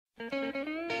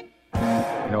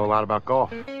You know a lot about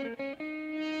golf. Well,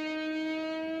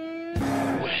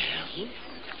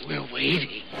 we're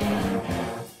waiting.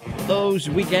 Those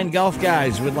weekend golf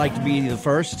guys would like to be the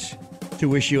first to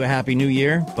wish you a Happy New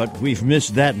Year, but we've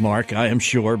missed that mark, I am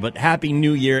sure. But Happy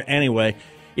New Year anyway.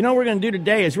 You know what we're going to do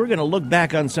today is we're going to look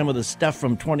back on some of the stuff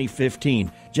from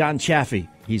 2015. John Chaffey,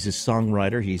 he's a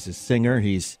songwriter, he's a singer,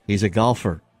 he's a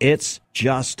golfer. It's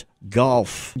just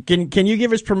golf. Can you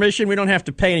give us permission? We don't have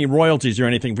to pay any royalties or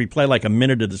anything if we play like a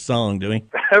minute of the song, do we?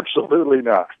 Absolutely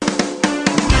not.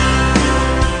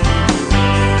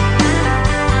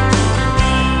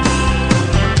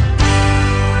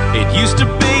 It used to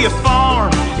be a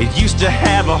farm, it used to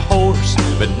have a horse,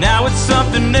 but now it's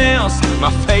something else,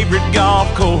 my favorite golf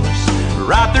course.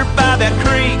 Right there by that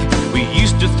creek, we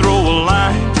used to throw a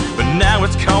line, but now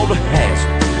it's called a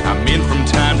hazard, I'm in from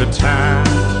time to time.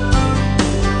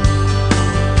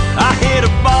 I hit a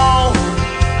ball,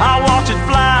 I watch it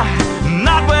fly,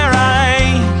 not where I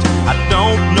aimed, I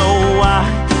don't know why,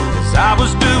 'cause I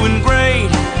was doing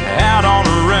great out on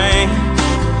the range.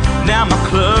 Now my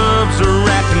clubs are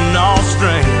acting all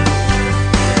strange.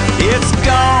 It's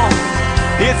golf,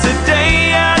 it's a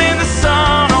day out in the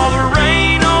sun, or the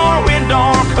rain, or wind,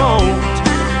 or cold.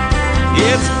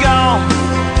 It's golf,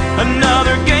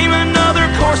 another game, another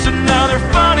course, another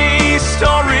funny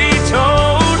story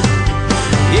told.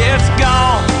 It's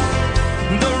golf,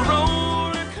 the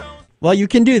roller coaster. Well, you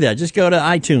can do that. Just go to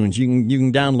iTunes. You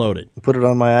can download it. Put it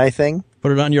on my iThing?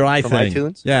 Put it on your From iThing.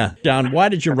 iTunes? Yeah. John, why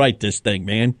did you write this thing,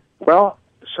 man? Well,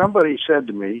 somebody said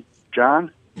to me, John,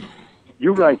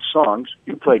 you write songs,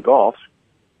 you play golf.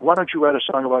 Why don't you write a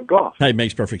song about golf? It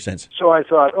makes perfect sense. So I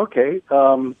thought, okay,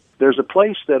 there's a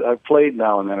place that I've played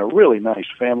now and then, a really nice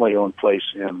family-owned place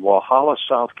in Walhalla,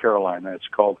 South Carolina. It's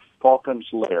called Falcon's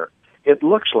Lair. It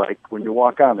looks like, when you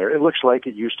walk on there, it looks like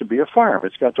it used to be a farm.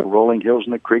 It's got the rolling hills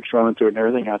and the creeks running through it and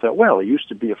everything. I thought, well, it used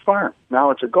to be a farm. Now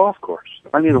it's a golf course.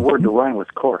 I need a word to rhyme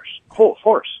with course.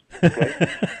 Horse. Okay?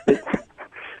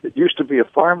 It used to be a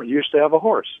farm. It used to have a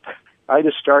horse. I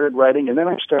just started writing, and then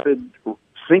I started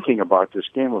thinking about this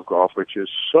game of golf, which is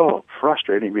so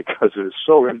frustrating because it is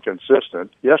so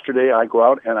inconsistent. Yesterday, I go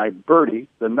out and I birdie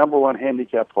the number one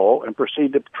handicap hole and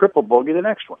proceed to triple bogey the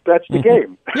next one. That's the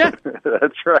game. Yeah.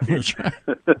 That's right. That's right.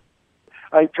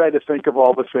 I try to think of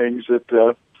all the things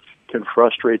that can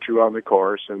frustrate you on the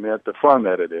course and the fun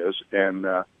that it is. And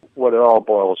what it all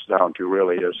boils down to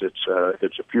really is it's a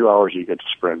few hours you get to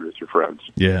spend with your friends.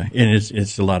 Yeah, and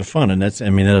it's a lot of fun, and that's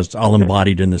all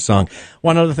embodied in the song.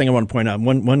 One other thing I want to point out: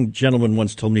 one gentleman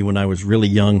once told me when I was really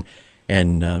young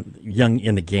and young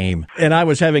in the game, and I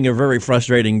was having a very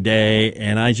frustrating day,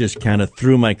 and I just kind of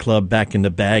threw my club back in the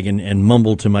bag and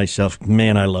mumbled to myself,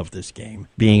 "Man, I love this game."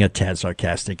 Being a tad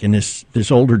sarcastic, and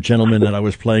this older gentleman that I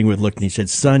was playing with looked and he said,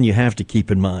 "Son, you have to keep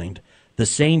in mind, the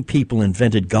same people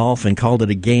invented golf and called it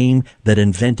a game that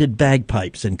invented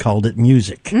bagpipes and called it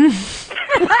music." I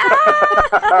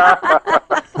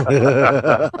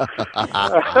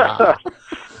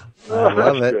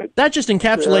love it. That just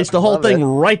encapsulates the whole thing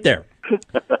right there.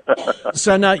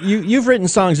 So now you've written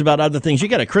songs about other things. You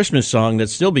got a Christmas song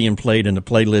that's still being played in the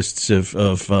playlists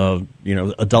of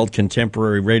adult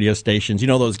contemporary radio stations. You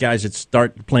know those guys that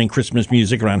start playing Christmas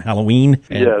music around Halloween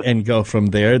and go from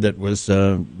there. That was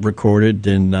recorded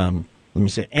in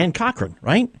Ann Cochran,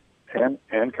 right?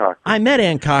 Ann Cochran. I met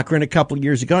Ann Cochran a couple of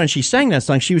years ago, and she sang that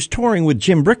song. She was touring with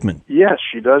Jim Brickman. Yes,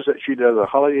 she does it. She does a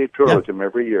holiday tour with him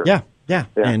every year. Yeah.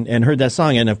 And heard that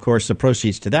song, and of course the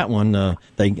proceeds to that one,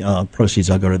 proceeds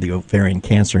I'll go to the Ovarian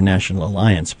Cancer National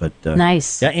Alliance. But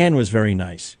nice. Yeah, Ann was very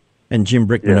nice, and Jim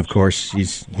Brickman, of course,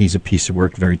 he's a piece of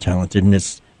work, very talented, and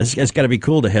it's got to be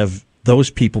cool to have those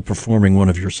people performing one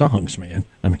of your songs, man.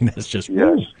 I mean, that's just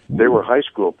They were high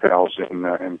school pals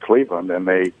in Cleveland, and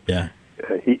they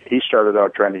he started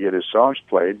out trying to get his songs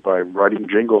played by writing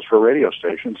jingles for radio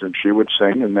stations, and she would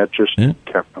sing, and that just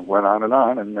went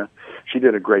on, and she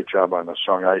did a great job on the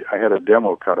song. I had a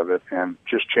demo cut of it, and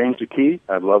just changed the key.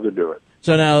 I'd love to do it.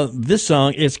 So now this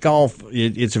song, it's golf.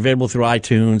 It's available through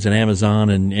iTunes and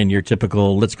Amazon and your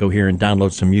typical let's go here and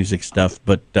download some music stuff.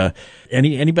 But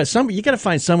anybody, you got to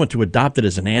find someone to adopt it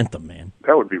as an anthem, man.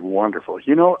 That would be wonderful.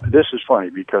 You know, this is funny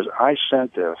because I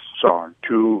sent this song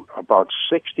to about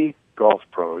 60 golf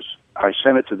pros. I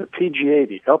sent it to the PGA,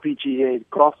 the LPGA,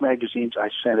 golf magazines. I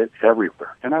sent it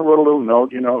everywhere. And I wrote a little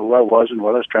note, who I was and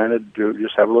what I was trying to do,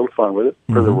 just have a little fun with it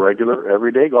for the regular,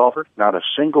 everyday golfer. Not a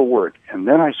single word. And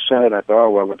then I sent it. I thought, oh,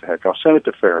 well, what the heck? I'll send it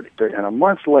to Faraday. And a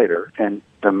month later, and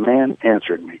the man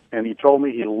answered me. And he told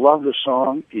me he loved the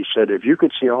song. He said, if you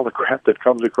could see all the crap that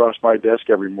comes across my desk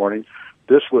every morning,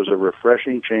 this was a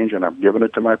refreshing change, and I'm giving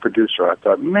it to my producer. I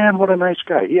thought, man, what a nice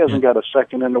guy. He hasn't got a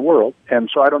second in the world. And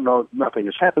so I don't know, nothing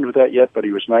has happened with that yet, but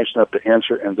he was nice enough to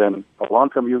answer, and then along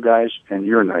come you guys, and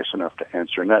you're nice enough to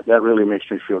answer, and that really makes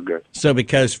me feel good. So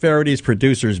because Faraday's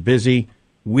producer's busy,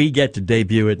 we get to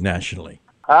debut it nationally.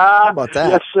 How about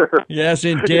that? Yes, sir. Yes,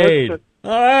 indeed. All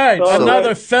right,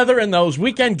 another feather in those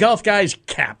Weekend Golf Guys'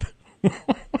 cap.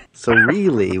 So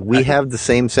really, we have the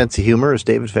same sense of humor as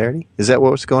David Faraday? Is that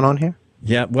what's going on here?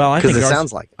 Yeah, well, I think Because it ours,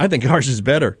 sounds like it. I think ours is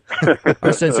better.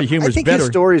 Our sense of humor I is think better. his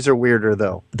stories are weirder,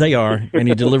 though. They are, and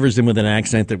he delivers them with an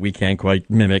accent that we can't quite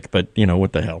mimic, but, you know,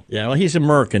 what the hell. Yeah, well, he's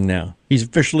American now. He's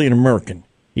officially an American.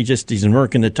 He's an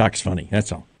American that talks funny,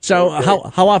 that's all. So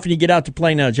how often do you get out to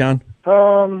play now, John?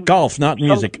 Golf, not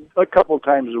music. A couple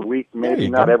times a week, maybe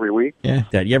not every week. Yeah.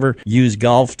 Dad, you ever use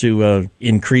golf to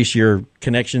increase your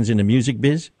connections in the music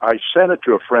biz? I sent it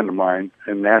to a friend of mine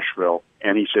in Nashville,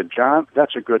 and he said, John,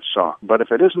 that's a good song, but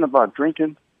if it isn't about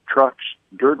drinking, trucks,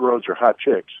 dirt roads, or hot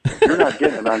chicks, you're not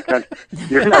getting it on country.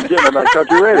 You're not getting it on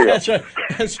country radio. That's right.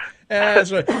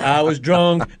 That's right. I was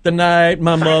drunk the night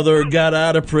my mother got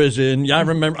out of prison. Yeah, I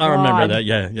remember that.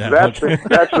 Yeah. That's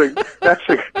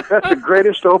the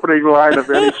greatest opening line of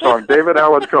any song. David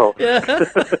Allen Coe. Yeah.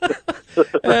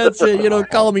 That's it. You know,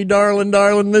 call me darling,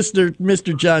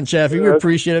 Mr. John Chaffey. We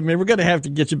appreciate it, man. We're going to have to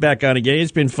get you back on again.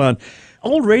 It's been fun.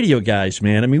 Old radio guys,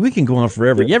 man. I mean, we can go on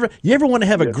forever. You ever want to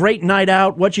have a great night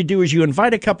out? What you do is you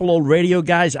invite a couple old radio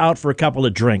guys out for a couple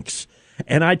of drinks.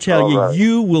 And I tell you,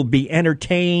 you will be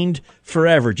entertained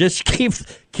forever. Just keep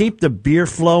the beer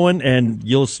flowing, and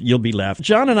you'll be laughing.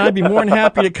 John and I'd be more than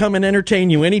happy to come and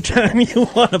entertain you anytime you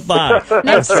want to buy.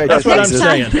 That's what I'm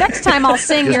saying. Next time I'll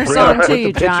sing your song to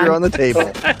you, John. Picture on the table.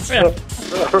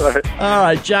 All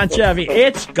right, John Chaffey,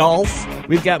 it's golf.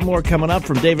 We've got more coming up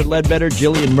from David Ledbetter,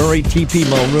 Jillian Murray, TP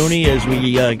Mulrooney as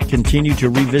we continue to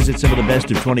revisit some of the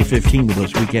best of 2015 with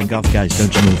those Weekend Golf Guys.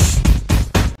 Don't you move.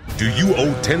 Do you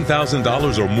owe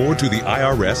 $10,000 or more to the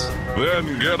IRS?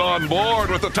 Then get on board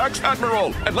with the Tax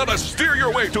Admiral and let us steer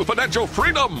your way to financial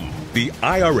freedom. The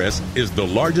IRS is the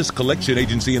largest collection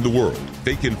agency in the world.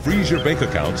 They can freeze your bank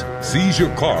accounts, seize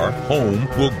your car, home,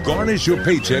 will garnish your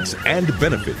paychecks and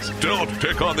benefits. Don't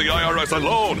take on the IRS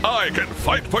alone. I can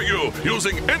fight for you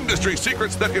using industry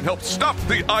secrets that can help stop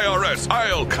the IRS.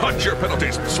 I'll cut your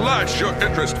penalties, slash your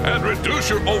interest, and reduce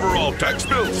your overall tax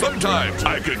bill. Sometimes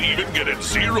I can even get it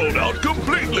zeroed out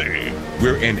completely.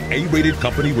 We're an A-rated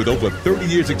company with over 30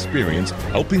 years experience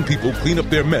helping people clean up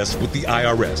their mess with the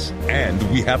IRS. And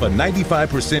we have a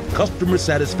 95% customer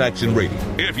satisfaction rating.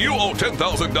 If you owe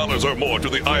 $10,000 or more to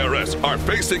the IRS, are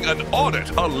facing an audit,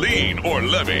 a lien, or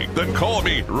levy, then call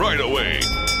me right away.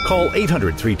 Call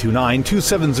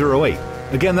 800-329-2708.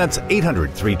 Again, that's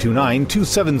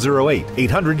 800-329-2708.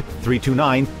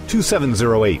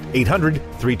 800-329-2708.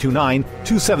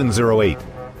 800-329-2708.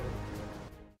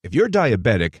 If you're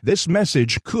diabetic, this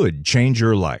message could change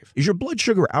your life. Is your blood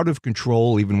sugar out of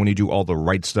control even when you do all the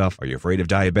right stuff? Are you afraid of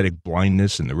diabetic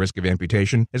blindness and the risk of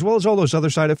amputation, as well as all those other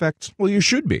side effects? Well, you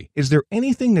should be. Is there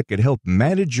anything that could help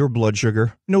manage your blood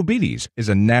sugar? Nobetes is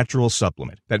a natural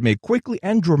supplement that may quickly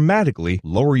and dramatically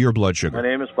lower your blood sugar. My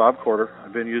name is Bob Corder.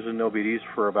 I've been using Nobetes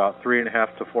for about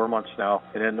 3.5 to 4 months now,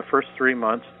 and in the first 3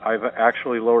 months, I've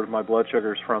actually lowered my blood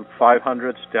sugars from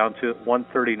 500s down to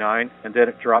 139, and then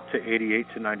it dropped to 88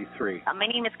 to 93. My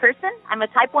name is Kirsten. I'm a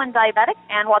type 1 diabetic,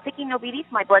 and while taking Nobetes,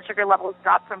 my blood sugar levels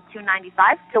dropped from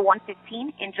 295 to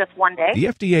 115 in just 1 day. The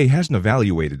FDA hasn't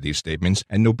evaluated these statements,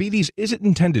 and Nobetes isn't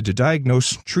intended to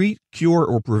diagnose, treat, cure,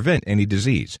 or prevent any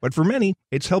disease. But for many,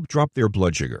 it's helped drop their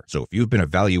blood sugar. So if you've been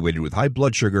evaluated with high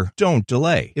blood sugar, don't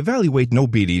delay. Evaluate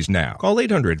Nobetes now. Call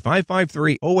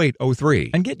 800-553-0803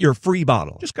 and get your free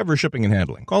bottle. Just cover shipping and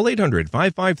handling. Call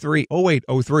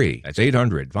 800-553-0803. That's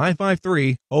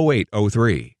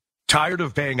 800-553-0803. Tired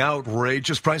of paying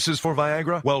outrageous prices for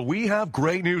Viagra? Well, we have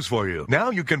great news for you. Now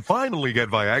you can finally get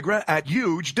Viagra at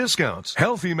huge discounts.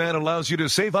 Healthy Man allows you to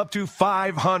save up to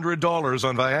 $500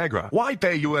 on Viagra. Why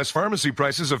pay U.S. pharmacy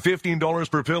prices of $15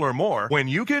 per pill or more when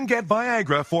you can get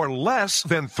Viagra for less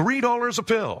than $3 a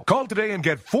pill? Call today and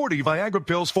get 40 Viagra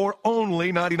pills for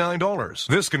only $99.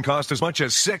 This can cost as much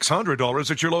as $600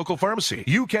 at your local pharmacy.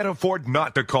 You can't afford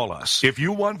not to call us. If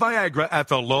you want Viagra at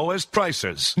the lowest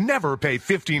prices, never pay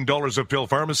 $15 $3 a pill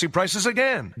pharmacy prices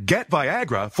again. Get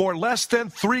Viagra for less than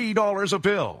 $3 a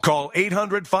pill. Call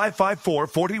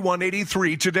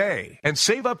 800-554-4183 today and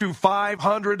save up to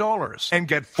 $500 and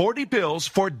get 40 pills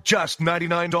for just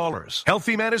 $99.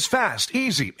 Healthy Man is fast,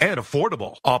 easy, and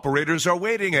affordable. Operators are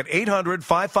waiting at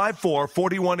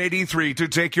 800-554-4183 to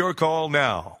take your call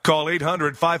now. Call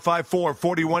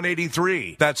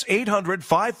 800-554-4183. That's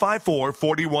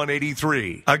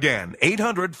 800-554-4183. Again,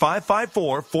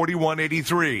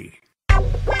 800-554-4183.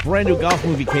 Brand new golf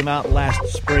movie came out last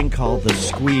spring called The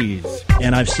Squeeze.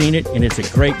 And I've seen it, and it's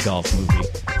a great golf movie.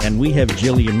 And we have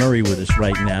Jillian Murray with us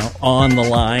right now on the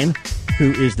line,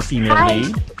 who is the female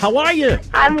lead. How are you?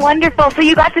 I'm wonderful. So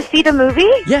you got to see the movie?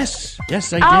 Yes, I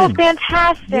did. Oh,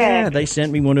 fantastic. Yeah, they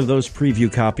sent me one of those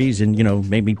preview copies and,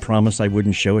 made me promise I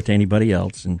wouldn't show it to anybody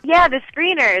else. And yeah, the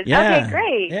screeners. Yeah. Okay,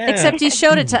 great. Yeah. Except he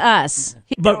showed it to us.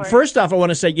 But first off, I want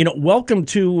to say, welcome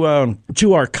to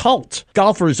our cult.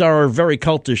 Golfers are very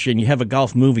cultish, and you have a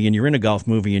golf movie, and you're in a golf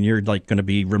movie, and you're like going to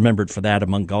be remembered for that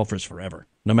among golfers forever,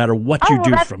 no matter what you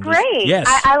do that's from great. this. Yes,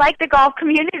 I like the golf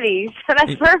community, so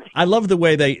that's perfect. I love the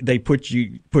way they put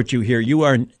you here.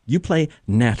 You play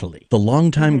Natalie, the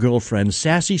longtime girlfriend,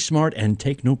 sassy, smart, and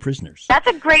take no prisoners. That's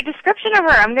a great description of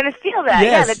her. I'm going to steal that.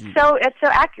 Yes. Yeah, that's so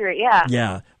accurate. Yeah.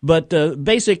 Yeah. But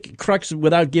basic crux,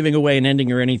 without giving away an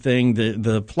ending or anything,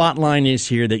 the plot line is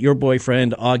here that your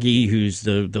boyfriend, Augie, who's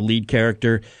the lead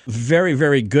character, very,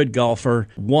 very good golfer,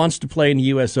 wants to play in the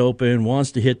U.S. Open,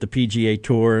 wants to hit the PGA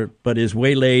Tour, but is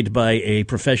waylaid by a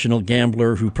professional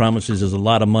gambler who promises us a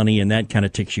lot of money, and that kind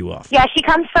of ticks you off. Yeah, she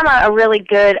comes from a really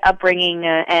good upbringing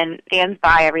and stands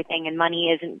by everything, and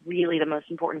money isn't really the most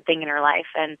important thing in her life.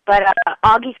 But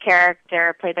Augie's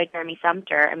character, played by Jeremy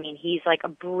Sumter, I mean, he's like a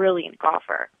brilliant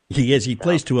golfer. He is. He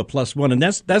plays to a +1, and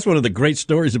that's one of the great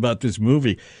stories about this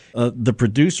movie. The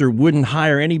producer wouldn't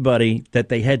hire anybody that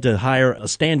they had to hire a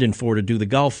stand-in for to do the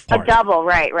golf part. A double,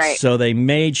 right. So they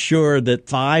made sure that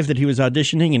 5 that he was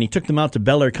auditioning, and he took them out to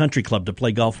Bel Air Country Club to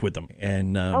play golf with them.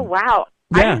 And oh, wow.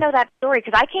 Yeah. I didn't know that story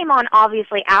because I came on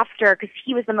obviously after because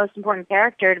he was the most important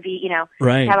character to be,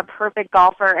 right. to have a perfect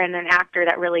golfer and an actor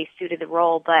that really suited the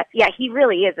role. But yeah, he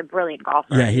really is a brilliant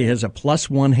golfer. Yeah, he has a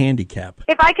 +1 handicap.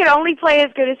 If I could only play as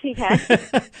good as he can.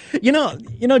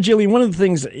 Jillian, one of the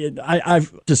things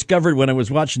I've discovered when I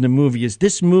was watching the movie is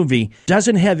this movie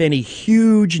doesn't have any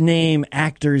huge name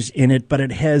actors in it, but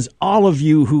it has all of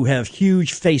you who have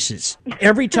huge faces.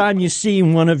 Every time you see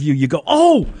one of you, you go,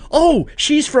 oh,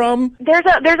 she's from...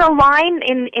 There's a line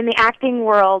in the acting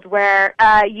world where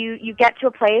you get to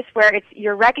a place where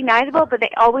you're recognizable, but they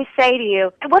always say to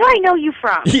you, "What do I know you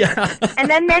from?" Yeah.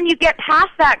 And then you get past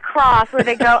that cross where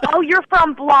they go, "Oh, you're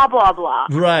from blah blah blah."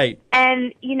 Right.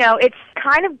 And it's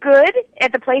kind of good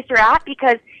at the place you're at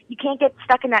because you can't get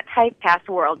stuck in that typecast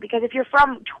world. Because if you're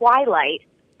from Twilight,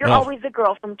 you're always the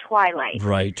girl from Twilight.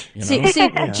 Right. See,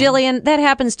 Jillian, that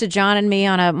happens to John and me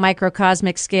on a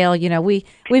microcosmic scale. We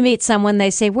meet someone, they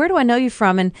say, "Where do I know you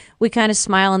from?" And we kind of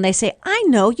smile and they say, "I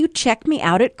know, you checked me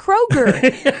out at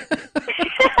Kroger."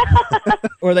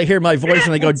 Or they hear my voice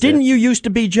and they go, "Didn't you used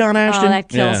to be John Ashton?" Oh, that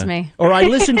kills me. Or I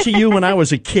listened to you when I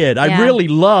was a kid. I really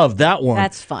loved that one.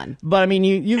 That's fun. But I mean,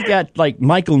 you've got like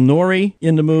Michael Norrie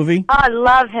in the movie. Oh, I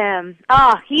love him.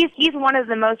 Oh, he's one of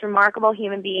the most remarkable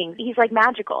human beings. He's like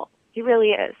magical. He really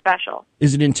is special.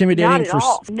 Is it intimidating? Not at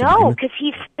all. No, because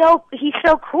he's so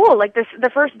cool. Like the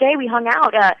first day we hung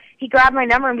out, he grabbed my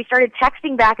number and we started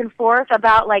texting back and forth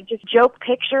about like just joke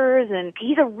pictures. And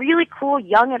he's a really cool,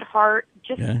 young at heart,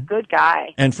 just good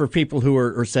guy. And for people who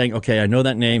are saying, okay, I know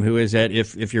that name. Who is that?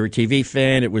 If you're a TV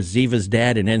fan, it was Ziva's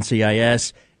dad in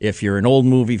NCIS. If you're an old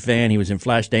movie fan, he was in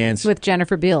Flashdance. With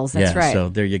Jennifer Beals, that's right. So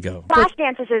there you go.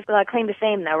 Flashdance is his claim to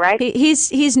fame, though, right?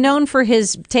 He's known for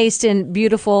his taste in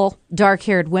beautiful,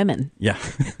 dark-haired women. Yeah.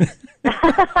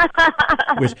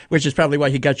 which is probably why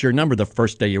he got your number the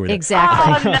first day you were there.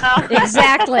 Exactly. Oh, no.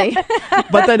 Exactly.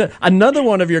 But then another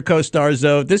one of your co-stars,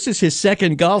 though, this is his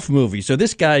second golf movie. So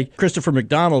this guy, Christopher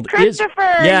McDonald, he is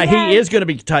going to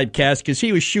be typecast because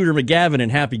he was Shooter McGavin in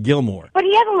Happy Gilmore. But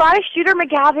he has a lot of Shooter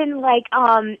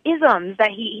McGavin isms that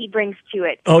he brings to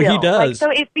it. Oh, still. he does. So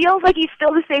it feels like he's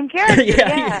still the same character.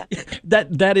 Yeah.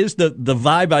 That is the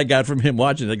vibe I got from him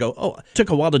watching it. I go, it took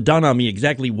a while to dawn on me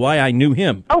exactly why I knew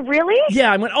him. Oh, really?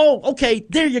 Yeah, I went, okay,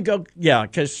 there you go. Yeah,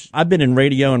 because I've been in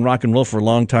radio and rock and roll for a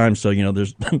long time, so,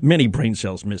 there's many brain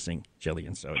cells missing,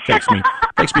 Jillian, so it takes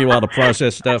me a while to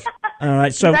process stuff. All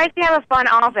right, so you guys have a fun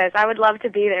office. I would love to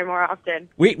be there more often.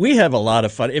 We have a lot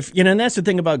of fun. And that's the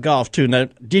thing about golf, too. Now,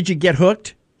 did you get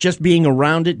hooked? just being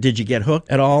around it, did you get hooked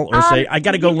at all? Or say, I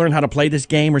got to go learn how to play this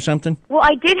game or something? Well,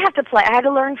 I did have to play. I had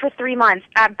to learn for 3 months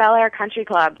at Bel Air Country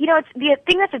Club. You know, it's the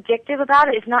thing that's addictive about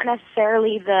it is not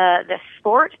necessarily the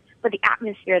sport, but the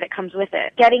atmosphere that comes with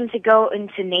it. Getting to go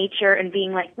into nature and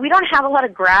being like, we don't have a lot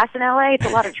of grass in LA, it's a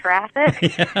lot of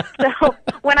traffic. So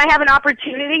when I have an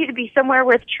opportunity to be somewhere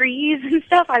with trees and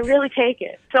stuff, I really take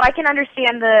it. So I can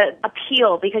understand the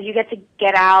appeal because you get to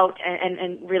get out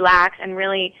and relax and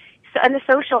really, and the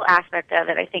social aspect of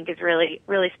it I think is really,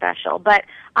 really special. But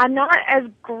I'm not as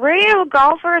great of a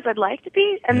golfer as I'd like to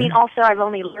be. I mean, also I've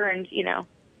only learned, you know,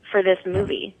 for this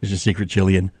movie. There's a secret,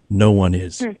 Jillian. No one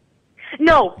is.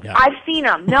 No, yeah. I've seen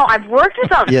them. No, I've worked with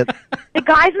them. Yeah. The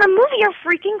guys in the movie are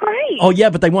freaking great. Oh, yeah,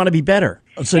 but they want to be better.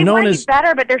 So they no want one to is be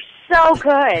better, but they're so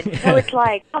good. So it's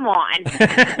like, come on.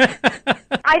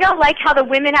 I don't like how the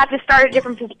women have to start at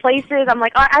different places. I'm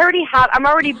like, I'm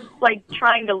already like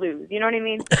trying to lose. You know what I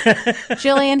mean?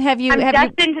 Jillian, I'm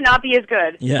destined to not be as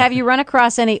good. Yeah. Have you run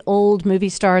across any old movie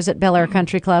stars at Bel Air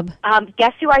Country Club?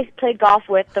 Guess who I played golf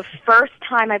with the first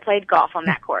time I played golf on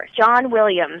that course? John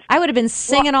Williams. I would have been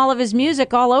singing all of his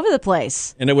music all over the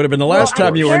place. And it would have been the last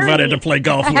time you were invited to play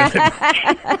golf with him.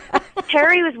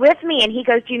 Terry was with me, and he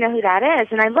goes, do you know who that is?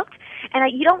 And I looked,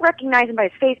 and you don't recognize him by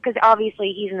his face because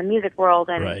obviously he's in the music world,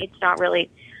 and it's not really...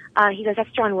 he goes, that's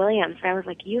John Williams. And I was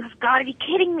like, you have got to be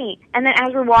kidding me. And then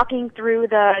as we're walking through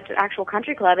the actual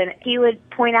country club, and he would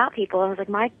point out people, and I was like,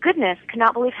 my goodness,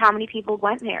 cannot believe how many people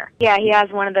went there. Yeah, he has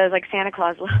one of those, like, Santa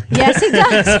Claus looks. Yes, he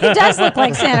does. He does look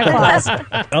like Santa Claus.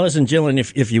 Now, listen, Jillian,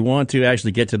 if you want to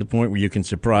actually get to the point where you can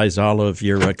surprise all of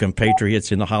your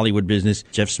compatriots in the Hollywood business,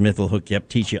 Jeff Smith will hook you up,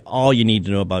 teach you all you need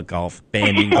to know about golf,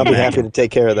 banding. I'll be happy to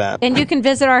take care of that. And you can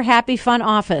visit our Happy Fun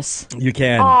office. You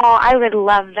can. Oh, I would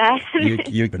love that.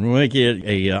 You can make it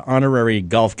a honorary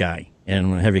golf guy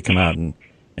and have you come out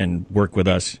and work with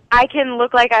us. I can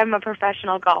look like I'm a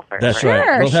professional golfer. That's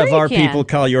right. We'll have our people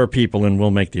call your people, and we'll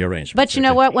make the arrangements. But you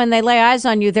know what? When they lay eyes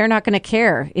on you, they're not going to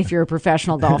care if you're a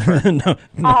professional golfer. No.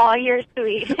 Oh, you're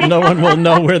sweet. No one will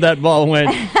know where that ball went.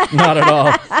 Not at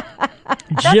all.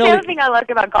 That's the other thing I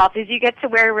like about golf is you get to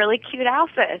wear really cute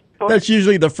outfits. That's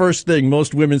usually the first thing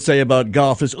most women say about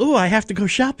golf is, "Oh, I have to go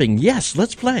shopping." Yes,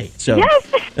 let's play. So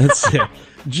yes. That's it.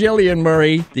 Jillian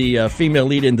Murray, the female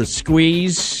lead in The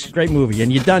Squeeze. Great movie,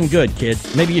 and you done good, kid.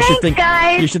 Maybe you should think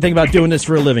about doing this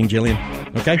for a living, Jillian.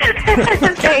 Okay?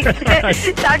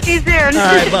 Thanks. Talk to you soon.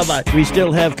 All right, bye-bye. We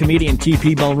still have comedian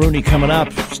TP Mulrooney coming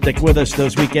up. Stick with us,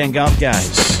 those weekend golf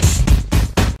guys.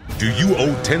 Do you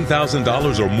owe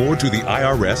 $10,000 or more to the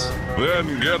IRS?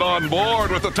 Then get on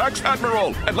board with the Tax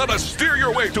Admiral and let us steer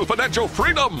your way to financial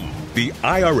freedom. The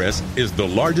IRS is the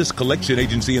largest collection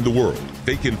agency in the world.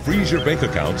 They can freeze your bank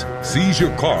accounts, seize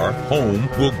your car, home,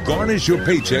 will garnish your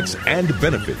paychecks and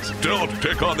benefits. Don't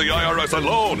take on the IRS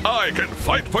alone. I can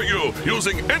fight for you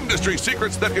using industry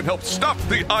secrets that can help stop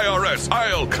the IRS.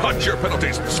 I'll cut your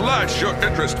penalties, slash your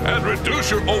interest, and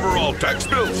reduce your overall tax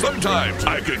bill. Sometimes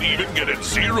I can even get it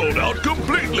zeroed out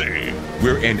completely.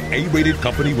 We're an A-rated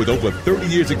company with over 30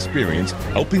 years experience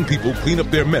helping people clean up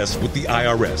their mess with the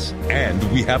IRS. And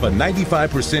we have a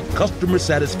 95% customer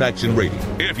satisfaction rating.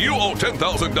 If you owe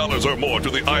 $10,000 or more to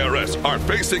the IRS, are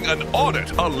facing an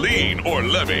audit, a lien, or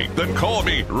levy, then call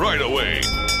me right away.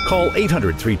 Call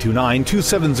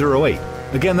 800-329-2708.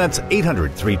 Again, that's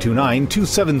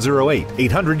 800-329-2708.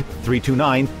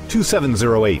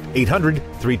 800-329-2708.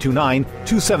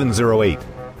 800-329-2708.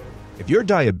 If you're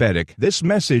diabetic, this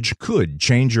message could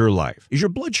change your life. Is your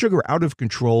blood sugar out of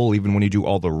control even when you do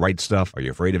all the right stuff? Are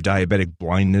you afraid of diabetic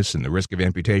blindness and the risk of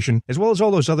amputation, as well as all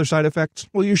those other side effects?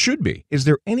 Well, you should be. Is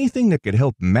there anything that could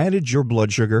help manage your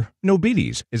blood sugar?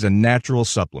 Nobetes is a natural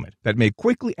supplement that may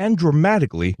quickly and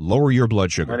dramatically lower your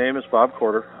blood sugar. My name is Bob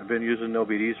Corder. I've been using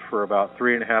Nobetes for about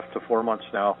 3.5 to 4 months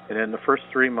now. And in the first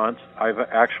 3 months, I've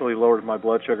actually lowered my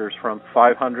blood sugars from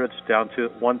 500s down to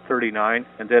 139,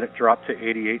 and then it dropped to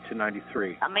 88 to 93.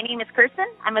 My name is Kirsten.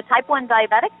 I'm a type 1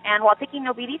 diabetic, and while taking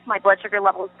Nobetes, my blood sugar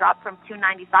levels dropped from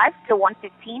 295 to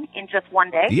 115 in just 1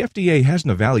 day. The FDA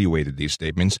hasn't evaluated these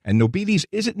statements, and Nobetes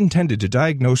isn't intended to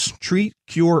diagnose, treat,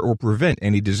 cure, or prevent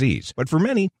any disease. But for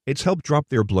many, it's helped drop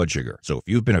their blood sugar. So if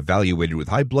you've been evaluated with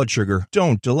high blood sugar,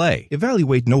 don't delay.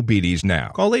 Evaluate Nobetes now.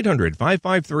 Call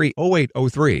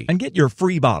 800-553-0803 and get your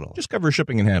free bottle. Just cover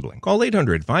shipping and handling. Call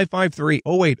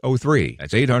 800-553-0803.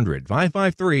 That's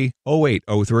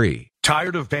 800-553-0803.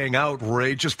 Tired of paying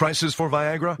outrageous prices for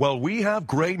Viagra? Well, we have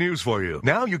great news for you.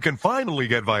 Now you can finally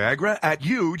get Viagra at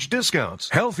huge discounts.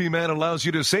 Healthy Man allows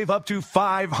you to save up to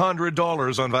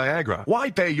 $500 on Viagra.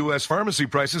 Why pay U.S. pharmacy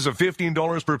prices of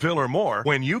 $15 per pill or more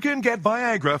when you can get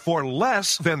Viagra for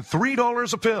less than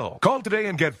 $3 a pill? Call today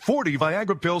and get 40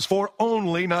 Viagra pills for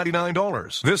only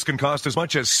 $99. This can cost as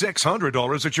much as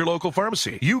 $600 at your local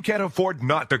pharmacy. You can't afford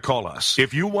not to call us.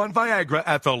 If you want Viagra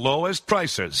at the lowest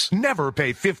prices, never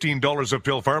pay $15 a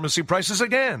pill pharmacy prices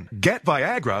again. Get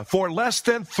Viagra for less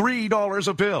than $3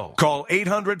 a pill. Call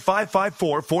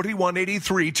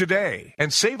 800-554-4183 today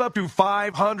and save up to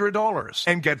 $500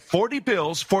 and get 40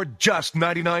 pills for just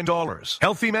 $99.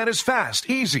 Healthy Man is fast,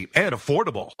 easy, and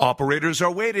affordable. Operators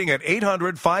are waiting at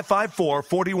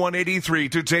 800-554-4183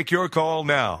 to take your call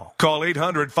now. Call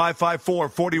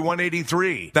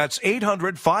 800-554-4183. That's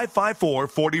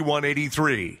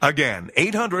 800-554-4183. Again,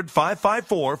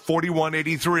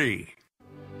 800-554-4183.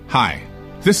 Hi,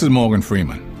 this is Morgan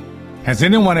Freeman. Has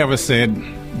anyone ever said,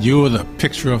 you're the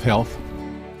picture of health?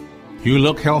 You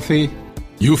look healthy,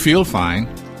 you feel fine,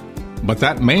 but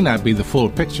that may not be the full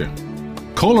picture.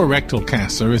 Colorectal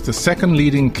cancer is the second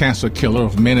leading cancer killer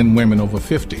of men and women over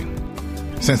 50.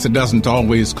 Since it doesn't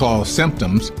always cause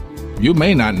symptoms, you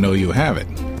may not know you have it.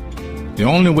 The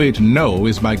only way to know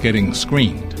is by getting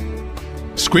screened.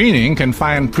 Screening can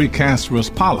find precancerous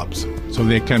polyps, so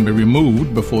they can be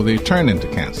removed before they turn into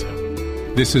cancer.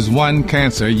 This is one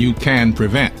cancer you can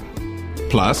prevent.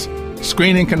 Plus,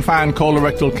 screening can find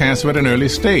colorectal cancer at an early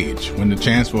stage when the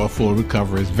chance for a full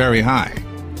recovery is very high.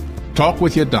 Talk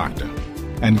with your doctor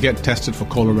and get tested for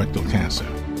colorectal cancer.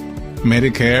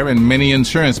 Medicare and many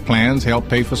insurance plans help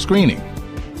pay for screening.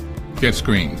 Get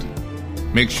screened.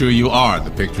 Make sure you are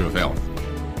the picture of health.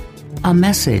 A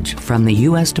message from the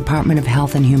U.S. Department of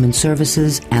Health and Human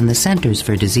Services and the Centers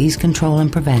for Disease Control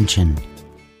and Prevention.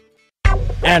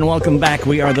 And welcome back.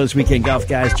 We are those weekend golf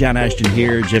guys. John Ashton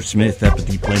here, Jeff Smith up at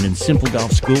the Plain and Simple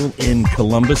Golf School in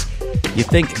Columbus. You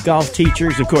think golf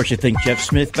teachers, of course you think Jeff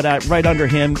Smith, but right under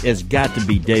him has got to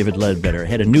be David Ledbetter.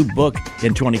 Had a new book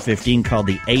in 2015 called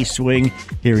The A-Swing.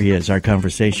 Here he is, our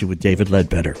conversation with David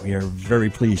Ledbetter. We are very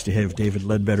pleased to have David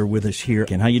Ledbetter with us here.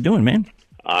 And how you doing, man?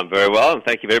 I'm very well, and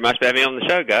thank you very much for having me on the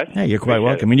show, guys. Yeah, you're quite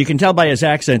welcome. And you can tell by his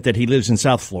accent that he lives in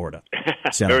South Florida.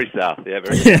 So. Very south, yeah,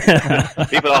 very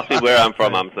south. People ask me where I'm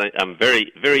from. I'm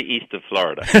very, very east of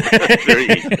Florida. Very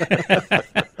east.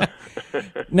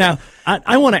 Now,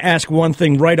 I want to ask one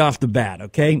thing right off the bat,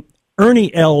 okay?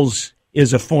 Ernie Els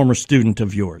is a former student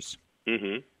of yours.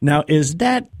 Mm-hmm. Now, is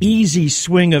that easy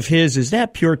swing of his, is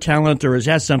that pure talent, or is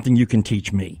that something you can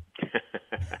teach me?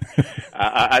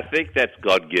 I think that's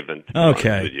God-given.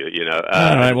 Okay. With you know.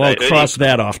 All right, well, cross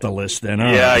that off the list then.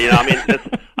 All yeah, right. you know, I mean,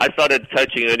 I started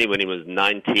coaching Ernie when he was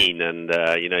 19, and,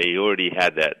 you know, he already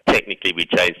had that. Technically, we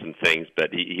changed some things,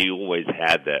 but he always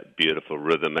had that beautiful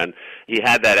rhythm. And he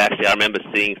had that, actually, I remember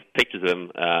seeing pictures of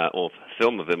him or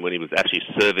film of him when he was actually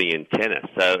serving in tennis.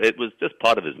 So it was just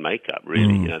part of his makeup,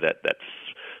 really, you know, that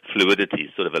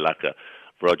fluidity, sort of like a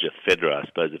Roger Federer, I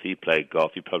suppose. If he played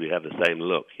golf, he'd probably have the same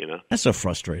look, you know. That's so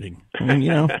frustrating. I mean, you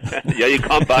know. Yeah, you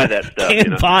can't buy that stuff.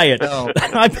 Can't buy it. No.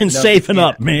 I've been saving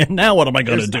up, man. Now what am I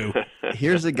going to do?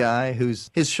 Here's a guy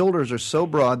his shoulders are so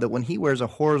broad that when he wears a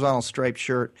horizontal striped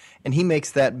shirt and he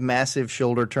makes that massive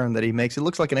shoulder turn that he makes, it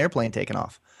looks like an airplane taking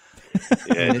off.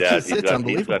 Yeah, it does. It's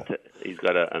unbelievable. He's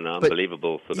got an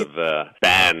unbelievable sort of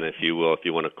span, if you will, if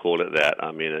you want to call it that.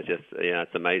 I mean, it's just, you know,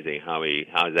 it's amazing how he's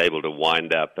able to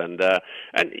wind up, and I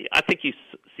think you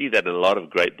see that in a lot of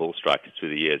great ball strikers through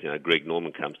the years. You know, Greg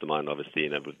Norman comes to mind, obviously, you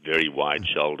know, with very wide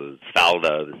shoulders.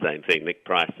 Faldo, the same thing. Nick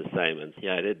Price, the same. And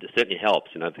yeah, it certainly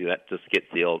helps. You know, that just gets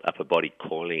the old upper body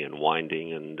coiling and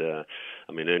winding, and I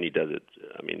mean, Ernie does it.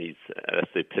 I mean,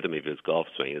 that's the epitome of his golf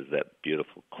swing, is that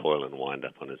beautiful coil and wind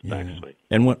up on his backswing.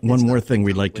 And one more thing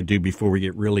we'd like to do before we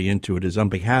get really into it is, on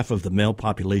behalf of the male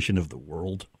population of the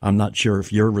world, I'm not sure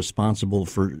if you're responsible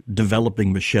for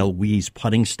developing Michelle Wee's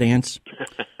putting stance,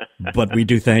 but we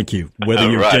do thank you,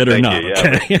 whether you're dead or not. You,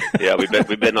 okay? Yeah, we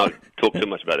better not talk too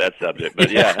much about that subject.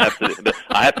 But yeah, absolutely. But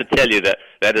I have to tell you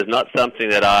that is not something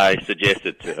that I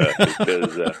suggested to her,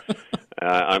 because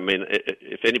I mean,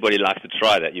 if anybody likes to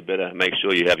try that, you better make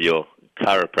sure you have your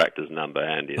chiropractor's number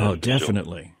handy. Oh,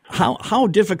 definitely. Sure. How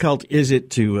difficult is it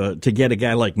to get a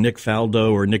guy like Nick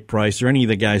Faldo or Nick Price or any of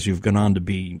the guys who've gone on to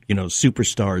be, you know,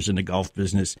 superstars in the golf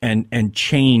business and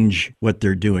change what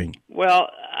they're doing? Well,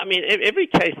 I mean, every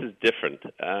case is different,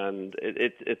 and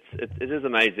it is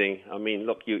amazing. I mean,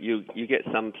 look, you get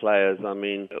some players. I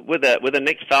mean, with a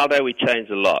Nick Faldo, we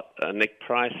changed a lot. Nick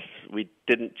Price, we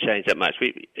didn't change that much.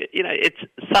 It's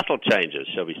subtle changes,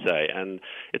 shall we say, and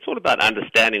it's all about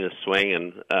understanding the swing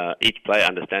and each player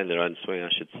understanding their own swing, I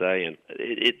should say. And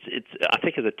it's I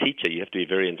think as a teacher, you have to be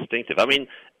very instinctive. I mean,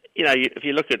 if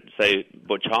you look at, say,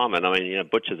 Butch Harmon, I mean,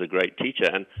 Butch is a great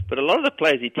teacher, but a lot of the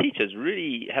players he teaches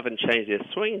really haven't changed their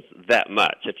swings that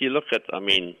much. If you look at,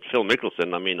 Phil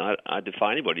Mickelson, I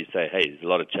defy anybody to say, hey, there's a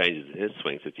lot of changes in his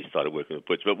swing since he started working with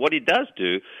Butch. But what he does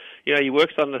do, he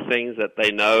works on the things that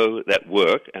they know that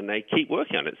work, and they keep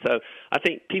working on it. So I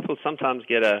think people sometimes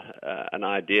get an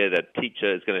idea that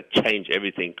teacher is going to change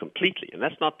everything completely, and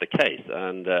that's not the case.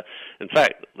 And in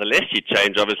fact, the less you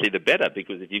change, obviously, the better,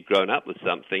 because if you've grown up with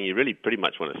something, you really pretty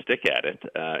much want to stick at it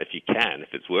if you can, if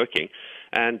it's working,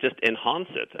 and just enhance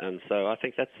it. And so I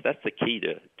think that's the key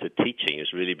to teaching,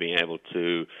 is really being able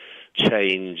to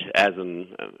change as and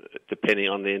depending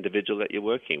on the individual that you're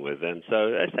working with. And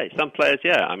so I say some players,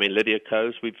 Lydia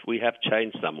Coase, we have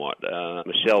changed somewhat.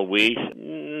 Michelle Weiss,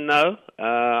 no.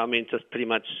 Just pretty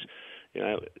much.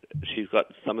 She's got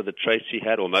some of the traits she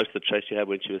had, or most of the traits she had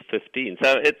when she was 15.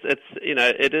 So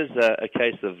it is a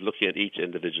case of looking at each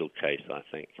individual case, I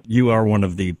think. You are one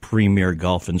of the premier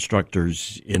golf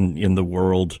instructors in the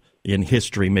world, in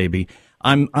history maybe.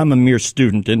 I'm a mere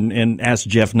student, and ask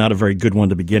Jeff, not a very good one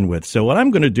to begin with. So what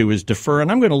I'm going to do is defer,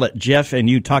 and I'm going to let Jeff and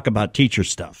you talk about teacher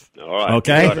stuff. All right.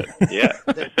 Okay. Got it. Yeah.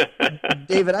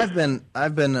 David,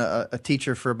 I've been a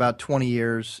teacher for about 20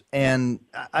 years, and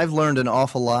I've learned an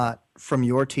awful lot from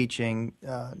your teaching,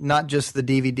 not just the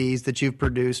DVDs that you've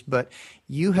produced, but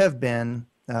you have been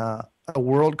a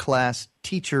world-class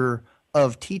teacher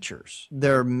of teachers.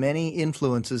 There are many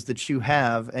influences that you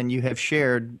have, and you have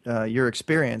shared your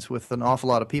experience with an awful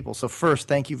lot of people. So first,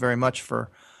 thank you very much for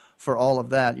all of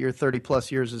that. Your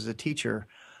 30-plus years as a teacher.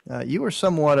 You were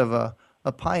somewhat of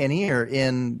a pioneer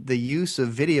in the use of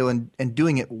video and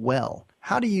doing it well.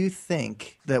 How do you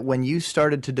think that when you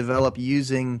started to develop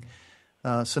using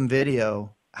some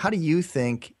video, how do you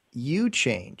think you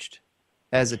changed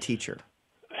as a teacher?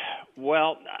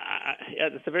 Well,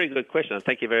 that's a very good question, and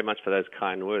thank you very much for those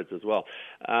kind words as well.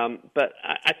 But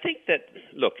I think that,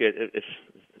 look, if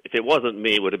it wasn't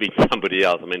me, it would have been somebody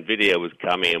else. Video was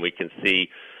coming, and we can see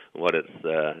what it's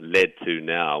led to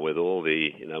now with all the,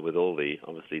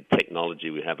 obviously technology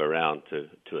we have around to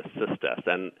assist us.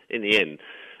 And in the end,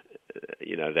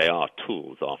 they are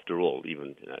tools after all,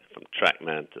 even from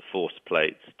TrackMan to force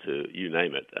plates to you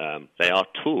name it. They are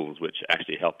tools which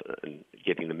actually help in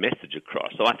getting the message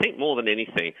across. So I think more than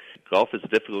anything, golf is a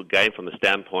difficult game from the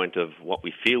standpoint of what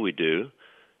we feel we do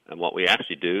and what we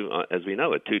actually do, as we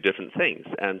know, are two different things.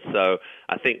 And so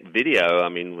I think video,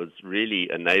 was really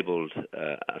enabled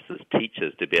us as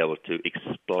teachers to be able to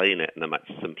explain it in a much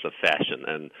simpler fashion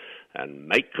and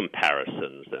make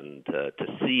comparisons and to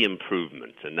see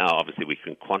improvements. And now, obviously, we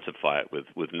can quantify it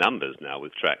with numbers now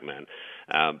with TrackMan.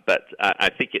 But I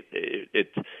think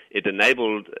it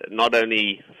enabled not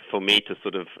only for me to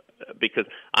sort of, because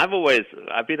I've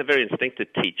been a very instinctive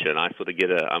teacher, and I sort of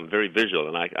I'm very visual,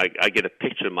 and I get a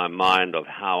picture in my mind of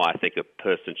how I think a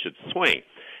person should swing.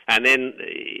 And then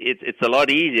it's a lot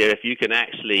easier if you can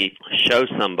actually show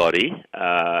somebody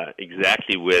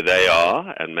exactly where they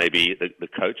are, and maybe the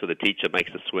coach or the teacher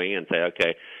makes a swing and say,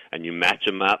 okay, and you match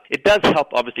them up. It does help,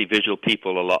 obviously, visual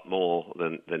people a lot more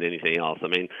than anything else.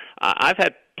 I've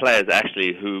had players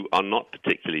actually who are not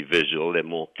particularly visual. They're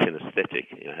more kinesthetic,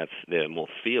 they're more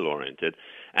feel-oriented,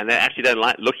 and they actually don't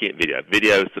like looking at video.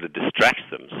 Video sort of distracts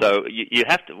them. So you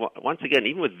have to, once again,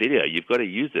 even with video, you've got to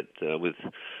use it with,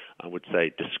 I would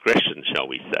say, discretion, shall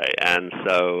we say. And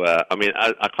so, I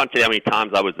can't tell you how many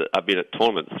times I've been at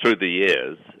tournaments through the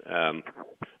years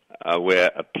where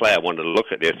a player wanted to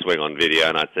look at their swing on video,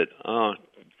 and I said, oh,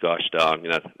 gosh darn,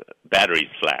 battery's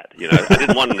flat. I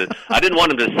didn't want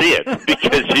them to see it,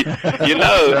 because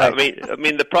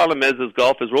right. The problem is, as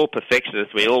golfers, we're all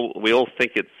perfectionists. We all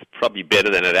think it's probably better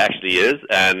than it actually is,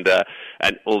 and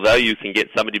although you can get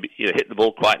somebody to hit the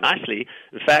ball quite nicely,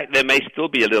 in fact there may still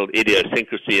be a little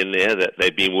idiosyncrasy in there that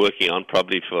they've been working on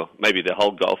probably for maybe their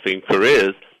whole golfing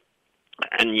careers,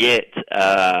 and yet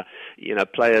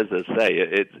players, as I say,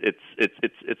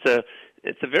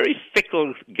 it's a very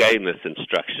fickle game, this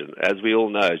instruction, as we all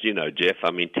know, as you know, Jeff.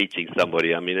 Teaching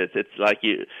somebody, it's like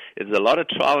it's a lot of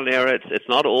trial and error. It's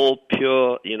not all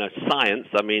pure, science.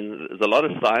 There's a lot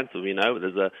of science, we know.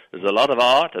 There's a lot of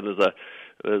art, and there's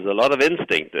there's a lot of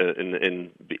instinct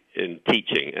in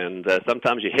teaching, and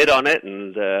sometimes you hit on it,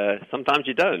 and sometimes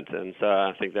you don't. And so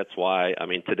I think that's why,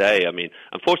 today,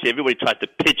 unfortunately, everybody tries to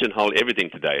pigeonhole everything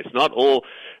today. It's not all,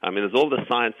 there's all the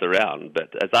science around,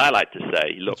 but as I like to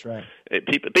say, look,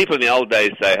 people in the old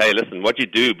days say, hey, listen, what you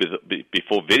do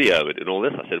before video and all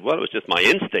this? I said, well, it was just my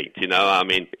instinct,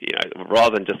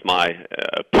 rather than just my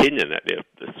opinion that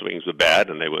the swings were bad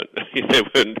and they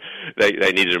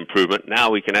needed improvement. Now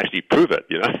we can actually prove it.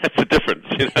 That's the difference.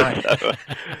 So,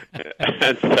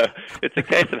 and so it's a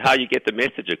case of how you get the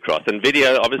message across. And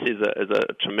video obviously is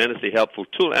a tremendously helpful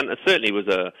tool, and it certainly was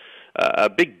a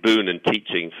big boon in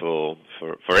teaching for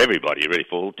everybody, really,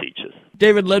 for all teachers.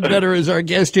 David Ledbetter is our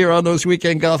guest here on Those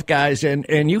Weekend Golf Guys,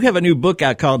 and you have a new book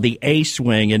out called The A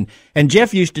Swing, and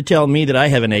Jeff used to tell me that I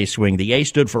have an A swing. The A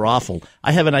stood for awful.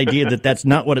 I have an idea that that's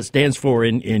not what it stands for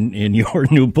in your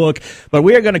new book, but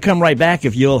we are going to come right back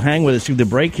if you'll hang with us through the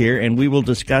break here, and we will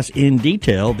discuss in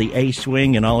detail the A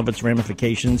swing and all of its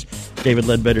ramifications. David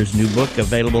Ledbetter's new book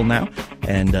available now,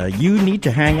 and you need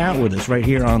to hang out with us right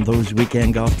here on Those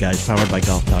Weekend Golf Guys, powered by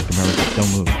Golf Talk America.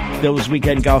 Don't move. Those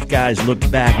Weekend Golf Guys look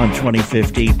back on 2015.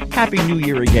 Happy New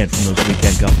Year again from Those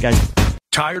Weekend Golf Guys.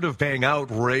 Tired of paying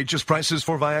outrageous prices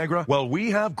for Viagra? Well,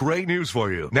 we have great news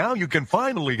for you. Now you can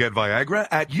finally get Viagra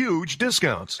at huge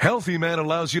discounts. Healthy Man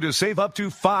allows you to save up to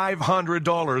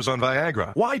 $500 on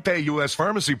Viagra. Why pay U.S.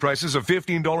 pharmacy prices of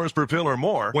 $15 per pill or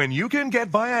more when you can get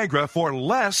Viagra for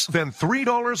less than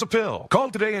 $3 a pill? Call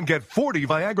today and get 40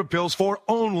 Viagra pills for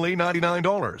only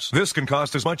 $99. This can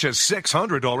cost as much as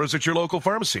 $600 at your local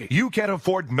pharmacy. You can't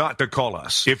afford not to call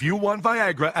us. If you want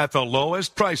Viagra at the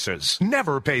lowest prices,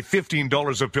 never pay $15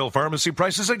 a pill pharmacy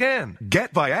prices again.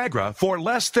 Get Viagra for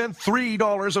less than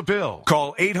 $3 a pill.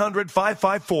 Call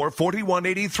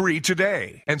 800-554-4183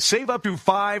 today and save up to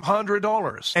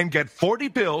 $500 and get 40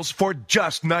 pills for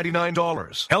just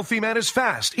 $99. Healthy Man is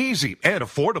fast, easy, and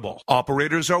affordable.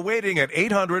 Operators are waiting at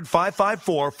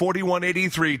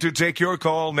 800-554-4183 to take your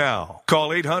call now. Call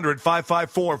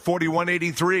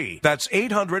 800-554-4183. That's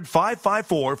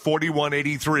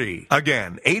 800-554-4183.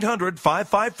 Again,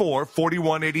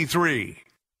 800-554-4183.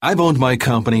 I've owned my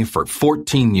company for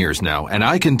 14 years now, and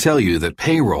I can tell you that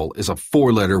payroll is a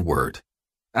 4-letter word.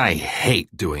 I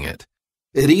hate doing it.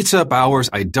 It eats up hours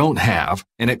I don't have,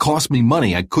 and it costs me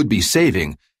money I could be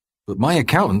saving, but my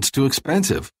accountant's too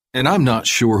expensive, and I'm not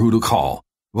sure who to call,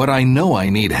 but I know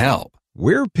I need help.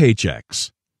 We're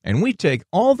Paychex, and we take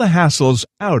all the hassles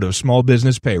out of small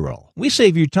business payroll. We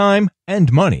save you time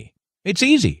and money. It's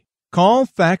easy. Call,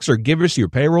 fax, or give us your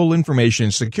payroll information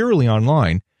securely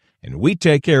online, and we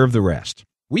take care of the rest.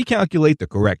 We calculate the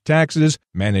correct taxes,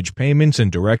 manage payments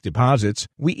and direct deposits.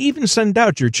 We even send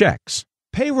out your checks.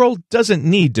 Payroll doesn't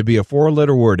need to be a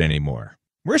 4-letter word anymore.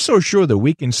 We're so sure that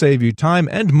we can save you time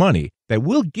and money that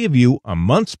we'll give you a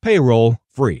month's payroll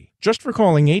free just for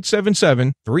calling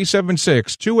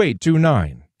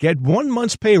 877-376-2829. Get 1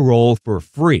 month's payroll for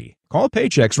free. Call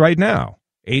Paychex right now.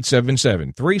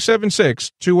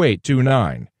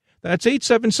 877-376-2829. That's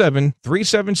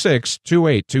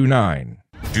 877-376-2829.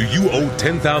 Do you owe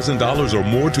 $10,000 or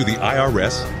more to the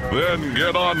IRS? Then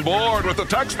get on board with the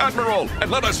Tax Admiral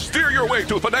and let us steer your way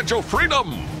to financial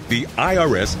freedom. The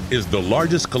IRS is the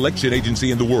largest collection agency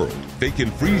in the world. They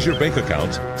can freeze your bank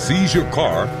accounts, seize your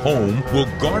car, home, will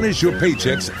garnish your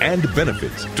paychecks and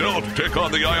benefits. Don't take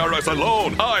on the IRS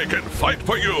alone. I can fight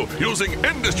for you using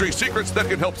industry secrets that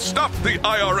can help stop the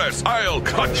IRS. I'll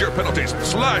cut your penalties,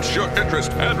 slash your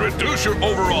interest, and reduce your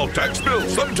overall tax bill.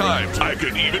 Sometimes I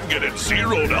can even get it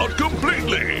zeroed out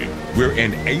completely. We're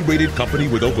an A-rated company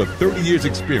with over 30 years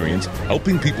experience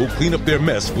helping people clean up their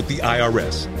mess with the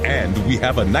IRS. And we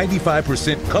have a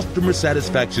 95% customer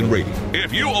satisfaction rating.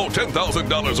 If you owe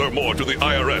 $10,000 or more to the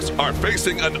IRS, are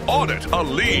facing an audit, a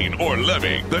lien, or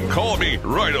levy, then call me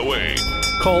right away.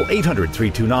 Call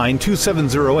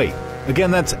 800-329-2708.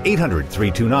 Again, that's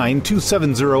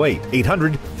 800-329-2708.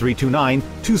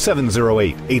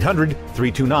 800-329-2708.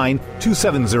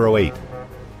 800-329-2708.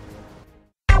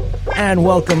 And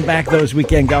welcome back, Those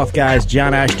Weekend Golf Guys.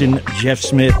 John Ashton, Jeff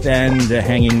Smith, and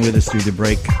hanging with us through the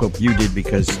break. Hope you did,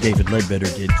 because David Ledbetter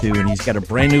did too. And he's got a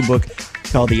brand new book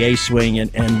called The A Swing.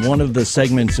 And one of the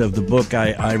segments of the book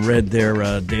I read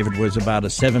there, David, was about a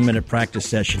 7-minute practice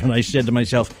session. And I said to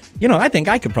myself, I think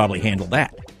I could probably handle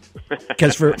that.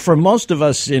 Because for most of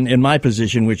us in my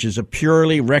position, which is a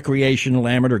purely recreational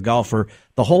amateur golfer,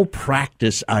 the whole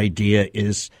practice idea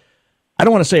is, I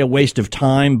don't want to say a waste of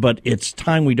time, but it's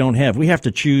time we don't have. We have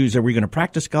to choose, are we going to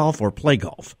practice golf or play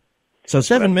golf? So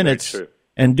 7 minutes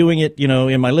and doing it,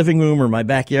 in my living room or my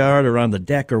backyard or on the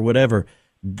deck or whatever,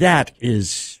 that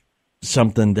is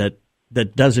something that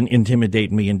that doesn't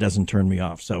intimidate me and doesn't turn me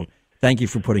off. So thank you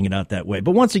for putting it out that way.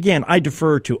 But once again, I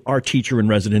defer to our teacher in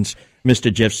residence,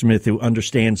 Mr. Jeff Smith, who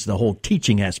understands the whole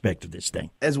teaching aspect of this thing.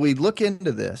 As we look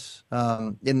into this,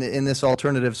 in this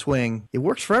alternative swing, it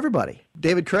works for everybody.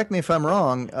 David, correct me if I'm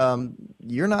wrong.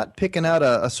 You're not picking out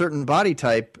a certain body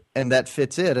type and that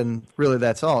fits it, and really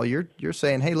that's all. You're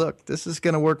saying, hey, look, this is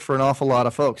going to work for an awful lot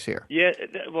of folks here. Yeah,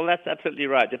 well, that's absolutely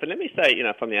right, Jeff. And let me say,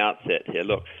 from the outset here,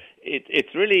 look,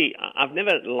 it's really, I've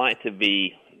never liked to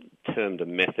be termed a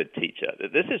method teacher.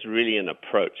 This is really an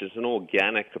approach. It's an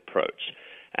organic approach.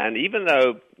 And even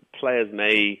though players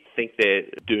may think they're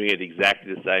doing it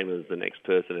exactly the same as the next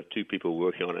person, if two people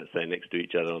working on it, say, next to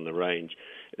each other on the range,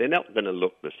 they're not going to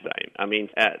look the same. I mean,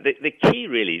 the key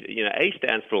really, A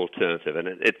stands for alternative, and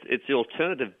it's the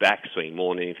alternative backswing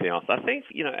more than anything else. I think,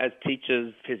 as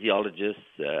teachers, physiologists,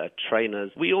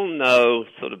 trainers, we all know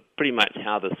sort of pretty much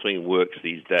how the swing works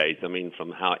these days. I mean,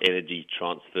 from how energy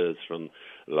transfers from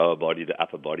lower body to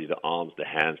upper body, the arms, the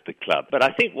hands, the club. But I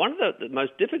think one of the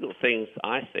most difficult things,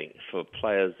 I think, for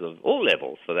players of all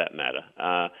levels, for that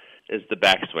matter, is the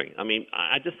backswing. I mean,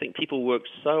 I just think people work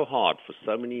so hard for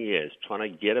so many years trying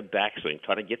to get a backswing,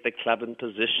 trying to get the club in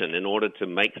position in order to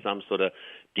make some sort of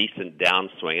decent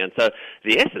downswing. And so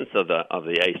the essence of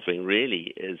the A swing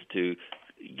really is to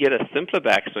get a simpler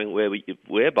backswing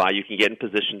whereby you can get in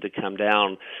position to come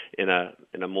down in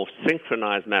a more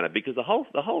synchronized manner, because the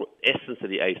whole essence of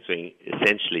the A swing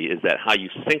essentially is that how you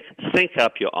sync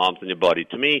up your arms and your body.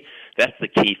 To me, that's the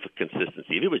key for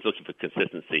consistency. Everybody's looking for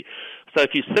consistency. So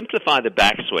if you simplify the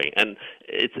backswing, and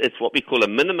it's what we call a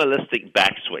minimalistic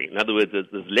backswing. In other words,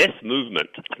 there's less movement.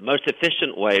 The most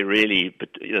efficient way, really, but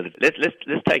let's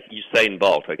take Usain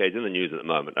Bolt. Okay, he's in the news at the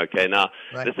moment. Okay, now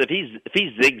if he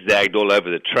zigzagged all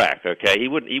over the track, okay, he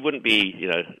wouldn't be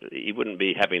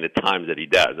having the times that he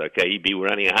does. Okay, he'd be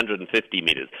running 150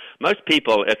 meters. Most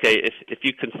people, okay, if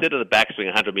you consider the backswing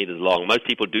 100 meters long, most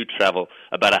people do travel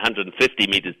about 150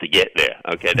 meters to get there.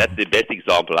 Okay, that's the best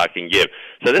example I can give.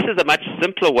 So this is a much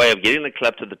simpler way of getting the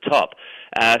club to the top.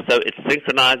 So it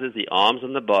synchronizes the arms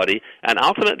and the body, and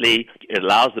ultimately it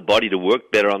allows the body to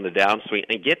work better on the downswing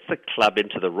and gets the club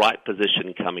into the right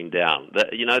position coming down.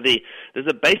 There's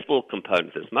a baseball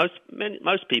component to this.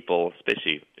 Most people,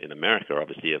 especially in America,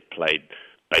 obviously have played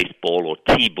baseball or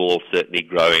T-ball certainly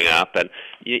growing up, and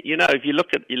if you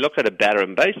look at a batter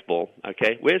in baseball,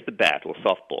 okay, where's the bat or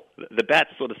softball? The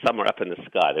bat's sort of somewhere up in the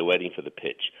sky. They're waiting for the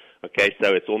pitch. Okay,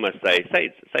 so it's almost say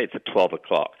it's at 12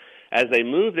 o'clock. As they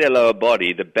move their lower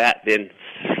body, the bat then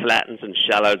flattens and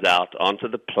shallows out onto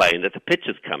the plane that the pitch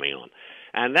is coming on.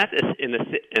 And that is, in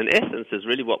essence, is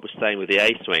really what we're saying with the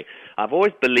A swing. I've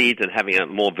always believed in having a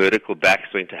more vertical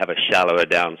backswing to have a shallower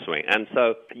downswing. And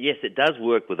so, yes, it does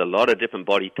work with a lot of different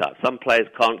body types. Some players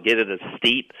can't get it as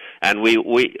steep, and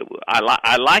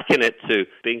I liken it to,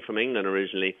 being from England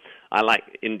originally, I like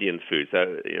Indian food,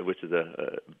 which is a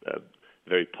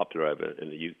very popular over in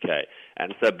the UK.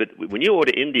 And so, but when you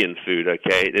order Indian food,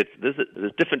 okay,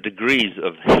 there's different degrees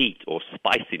of heat or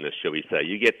spiciness, shall we say.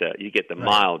 You get the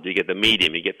mild, you get the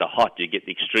medium, you get the hot, you get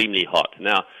the extremely hot.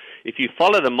 Now, if you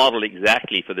follow the model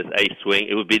exactly for this A swing,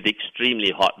 it would be the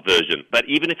extremely hot version. But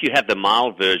even if you have the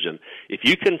mild version, if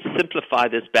you can simplify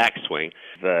this backswing,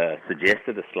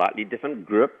 suggested a slightly different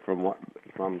grip from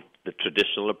the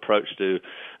traditional approach to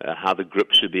how the grip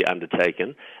should be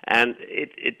undertaken, and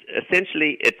it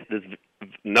essentially there's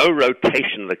no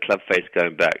rotation of the club face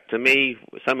going back. To me,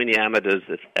 so many amateurs,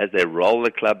 as they roll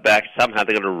the club back, somehow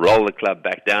they're going to roll the club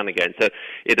back down again. So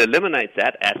it eliminates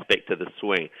that aspect of the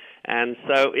swing. And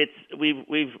so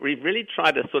we've really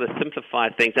tried to sort of simplify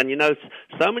things. And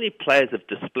so many players have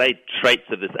displayed traits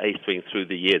of this A swing through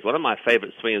the years. One of my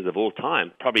favorite swingers of all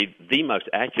time, probably the most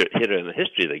accurate hitter in the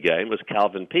history of the game, was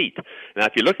Calvin Peete. Now,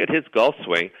 if you look at his golf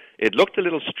swing, it looked a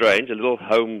little strange, a little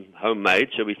homemade,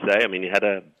 shall we say. I mean, he had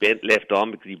a bent left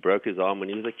arm because he broke his arm when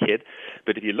he was a kid.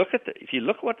 But if you look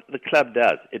at what the club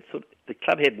does, the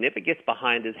club head never gets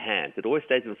behind his hands. It always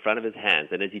stays in front of his hands.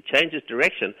 And as he changes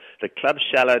direction, the club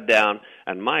shallowed down.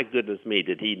 And my goodness me,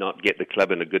 did he not get the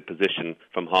club in a good position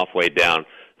from halfway down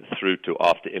through to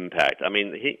after impact. I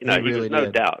mean, he was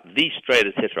no doubt the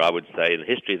straightest hitter, I would say, in the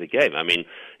history of the game. I mean,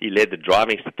 he led the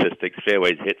driving statistics,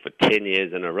 fairways hit for 10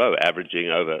 years in a row, averaging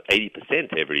over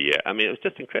 80% every year. I mean, it was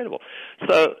just incredible.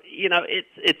 So,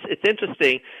 it's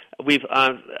interesting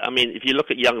if you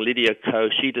look at young Lydia Ko,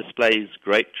 she displays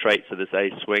great traits of this A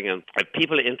swing, and if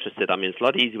people are interested, it's a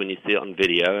lot easier when you see it on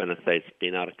video, and I say it's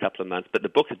been out a couple of months, but the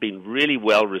book has been really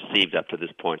well received up to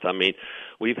this point.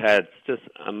 We've had just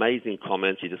amazing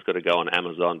comments. You just got to go on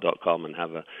Amazon.com and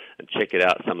and check it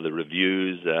out, some of the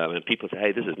reviews, and people say,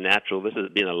 hey, this is natural, this has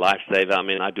been a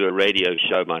lifesaver. I do a radio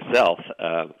show myself,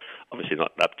 obviously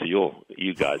not up to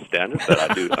you guys' standards, but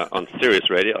I do on Sirius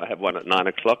Radio. I have one at 9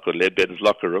 o'clock called Ledbetter's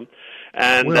Locker Room.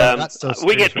 And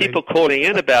we get people calling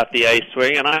in about the A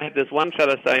swing, and I had this one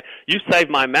fellow saying, you saved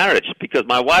my marriage because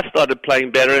my wife started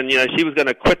playing better, and, she was going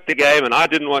to quit the game, and I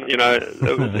didn't want, that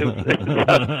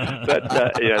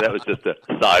was just a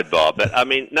sidebar. But,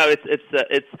 no,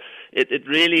 it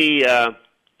really...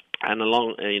 and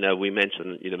along, you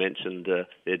mentioned,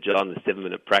 John, the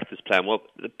 7-minute practice plan. Well,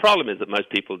 the problem is that most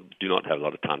people do not have a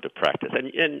lot of time to practice.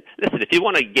 And listen, if you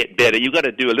want to get better, you've got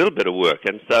to do a little bit of work.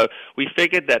 And so we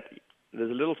figured that there's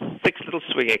 6 little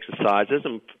swing exercises,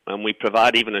 and we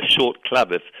provide even a short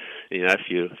club if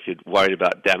you're worried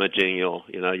about damaging your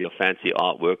fancy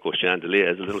artwork or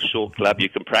chandeliers. A little short club you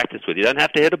can practice with. You don't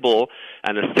have to hit a ball,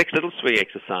 and there's 6 little swing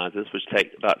exercises which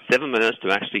take about 7 minutes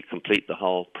to actually complete the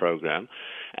whole program.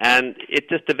 And it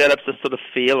just develops a sort of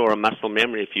feel or a muscle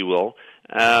memory, if you will,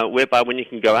 whereby when you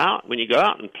go out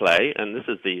and play, and this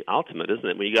is the ultimate, isn't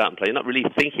it? When you go out and play, you're not really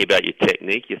thinking about your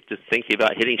technique, you're just thinking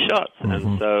about hitting shots. Mm-hmm.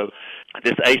 And so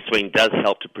this A swing does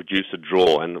help to produce a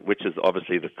draw, and which is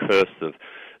obviously the curse of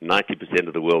 90%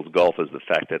 of the world's golfers, the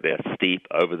fact that they're steep,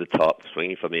 over the top,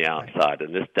 swinging from the outside.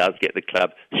 And this does get the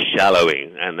club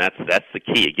shallowing, and that's the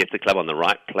key. It gets the club on the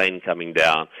right plane coming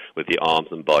down with the arms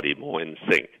and body more in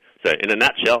sync. So in a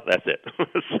nutshell, that's it.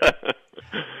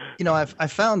 I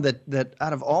found that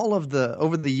out of all of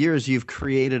over the years, you've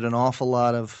created an awful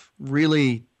lot of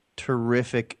really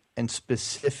terrific and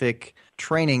specific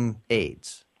training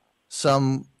aids.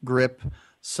 Some grip,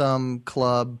 some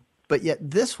club, but yet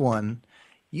this one,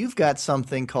 you've got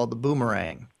something called the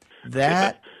boomerang.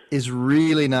 That is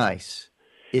really nice.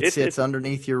 It sits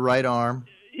underneath your right arm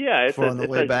on the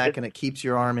way back, and it keeps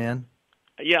your arm in.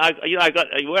 Yeah, I got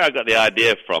where I got the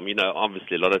idea from.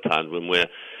 Obviously, a lot of times when we're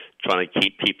trying to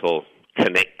keep people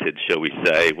connected, shall we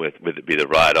say, with it be the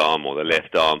right arm or the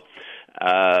left arm,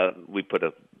 we put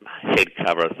a head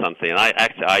cover or something. And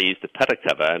I used a putter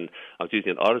cover, and I was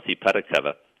using an Odyssey putter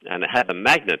cover, and it had a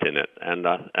magnet in it, and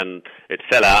it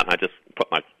fell out, and I just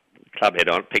put my club head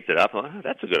on, picked it up. Oh,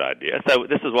 that's a good idea. So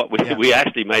this is what we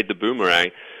actually made the boomerang.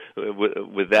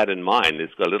 With that in mind,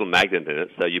 it's got a little magnet in it,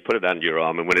 so you put it under your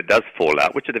arm, and when it does fall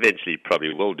out, which it eventually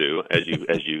probably will do as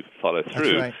you follow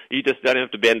through, right. You just don't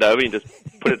have to bend over. You just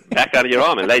put it back under your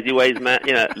arm, and lazy way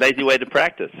to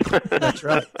practice. That's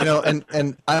right.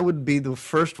 And I would be the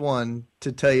first one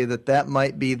to tell you that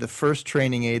might be the first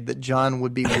training aid that John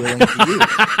would be willing to use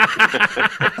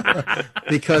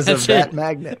because of that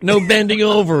magnet. No bending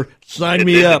over. Sign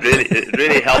me up. It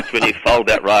really helps when you fold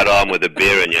that right arm with a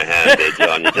beer in your hand there,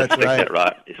 John. You just stick that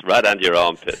right. It's right under your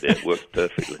armpit. It works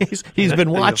perfectly. He's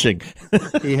been watching.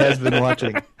 He has been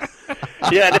watching.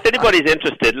 Yeah, and if anybody's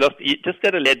interested, look, you just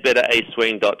go to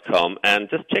ledbetteraswing.com and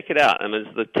just check it out.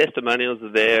 The testimonials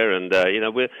are there, and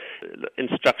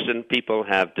instruction. People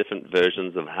have different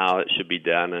versions of how it should be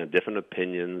done, and different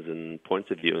opinions and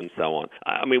points of view, and so on.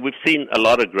 We've seen a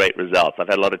lot of great results. I've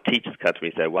had a lot of teachers come to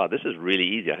me and say, "Wow, this is really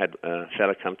easy." I had a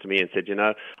fellow come to me and said,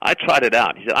 "I tried it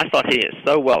out." He said, "I started hitting it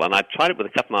so well, and I tried it with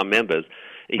a couple of my members."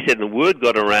 He said, "The word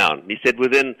got around." He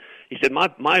said, my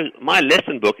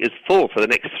lesson book is full for the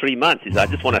next 3 months. He said,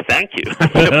 "I just want to thank you."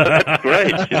 That's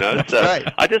great, So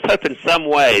right. I just hope in some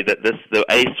way that the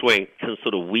A swing can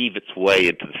sort of weave its way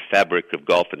into the fabric of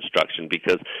golf instruction,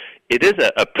 because it is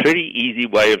a pretty easy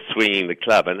way of swinging the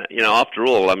club. And after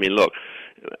all, look,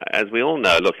 as we all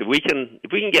know, look, if we can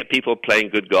get people playing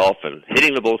good golf and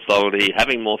hitting the ball solidly,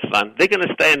 having more fun, they're going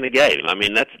to stay in the game.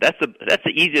 That's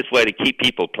the easiest way to keep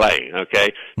people playing.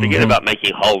 Okay, forget about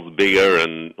making holes bigger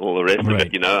and all the rest of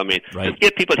it. Just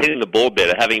get people hitting the ball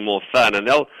better, having more fun, and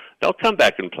they'll come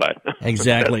back and play.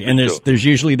 Exactly, and there's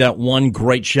usually that one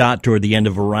great shot toward the end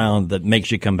of a round that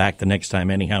makes you come back the next time,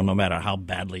 anyhow, no matter how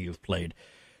badly you've played.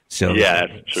 So yeah,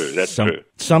 that's true. That's true.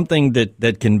 Something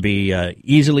that can be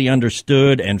easily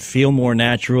understood and feel more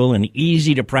natural and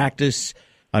easy to practice.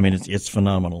 I mean, it's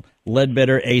phenomenal.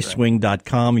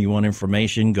 LedbetterASwing.com. You want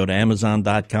information, go to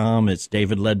Amazon.com. It's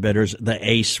David Ledbetter's The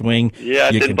A Swing. Yeah,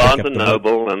 it's in Barnes and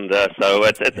Noble, and so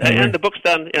and the book's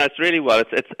done. It's really well.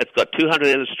 It's got 200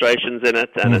 illustrations in it,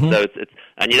 and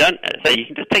and you don't. So you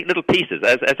can just take little pieces.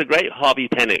 As a great Harvey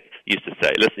Pennick used to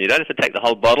say, listen, you don't have to take the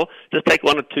whole bottle. Just take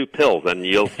 1 or 2 pills, and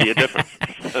you'll see a difference.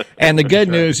 And the good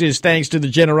news is, thanks to the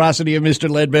generosity of Mr.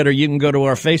 Ledbetter, you can go to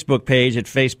our Facebook page at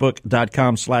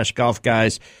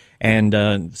facebook.com/golfguys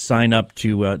and sign up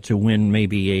to win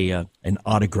maybe an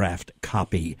autographed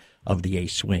copy of the A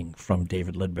Swing from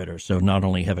David Ledbetter. So not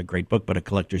only have a great book, but a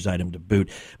collector's item to boot.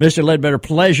 Mr. Ledbetter,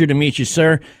 pleasure to meet you,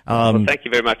 sir. Well, thank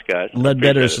you very much, guys.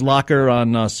 Ledbetter's Locker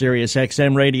on Sirius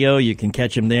XM Radio. You can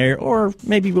catch him there, or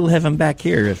maybe we'll have him back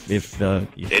here if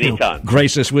anytime.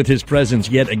 Grace us with his presence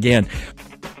yet again.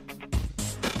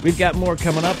 We've got more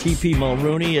coming up. TP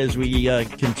Mulrooney as we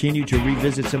continue to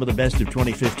revisit some of the best of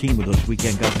 2015 with those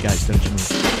Weekend Golf Guys. Don't you know?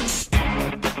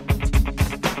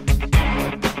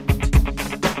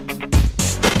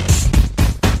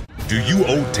 Do you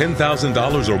owe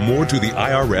 $10,000 or more to the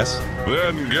IRS?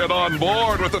 Then get on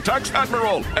board with the Tax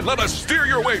Admiral and let us steer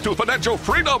your way to financial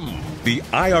freedom. The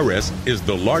IRS is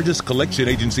the largest collection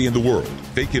agency in the world.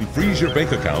 They can freeze your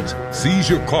bank accounts, seize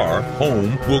your car,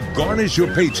 home, will garnish your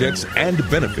paychecks and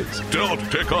benefits. Don't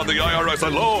take on the IRS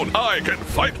alone. I can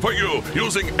fight for you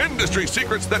using industry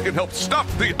secrets that can help stop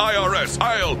the IRS.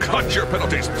 I'll cut your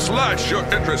penalties, slash your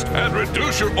interest, and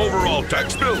reduce your overall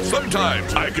tax bill.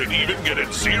 Sometimes I can even get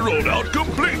it zeroed out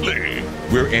completely.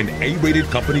 We're an A-rated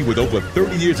company with over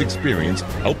 30 years experience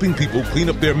helping people clean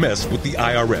up their mess with the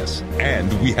IRS.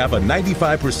 And we have a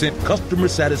 95% customer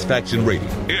satisfaction rating.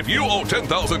 If you owe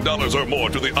 $10,000 or more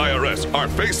to the IRS, are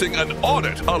facing an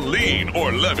audit, a lien,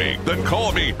 or levy, then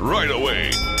call me right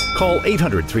away. Call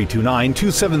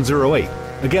 800-329-2708.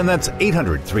 Again, that's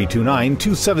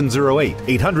 800-329-2708.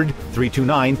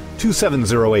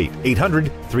 800-329-2708.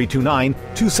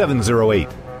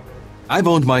 800-329-2708. I've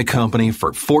owned my company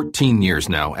for 14 years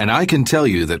now, and I can tell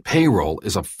you that payroll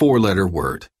is a 4-letter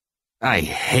word. I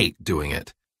hate doing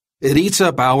it. It eats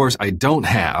up hours I don't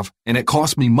have, and it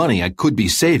costs me money I could be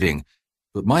saving.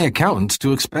 But my accountant's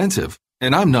too expensive,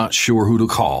 and I'm not sure who to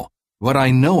call. But I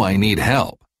know I need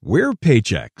help. We're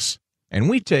Paychex, and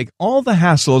we take all the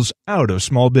hassles out of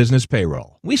small business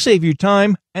payroll. We save you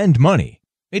time and money.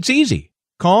 It's easy.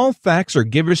 Call, fax, or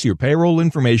give us your payroll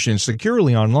information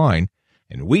securely online,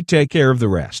 and we take care of the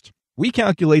rest. We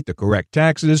calculate the correct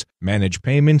taxes, manage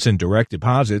payments and direct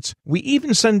deposits. We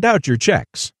even send out your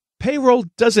checks. Payroll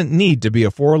doesn't need to be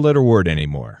a 4-letter word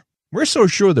anymore. We're so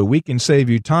sure that we can save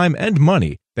you time and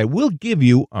money that we'll give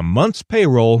you a month's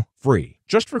payroll free.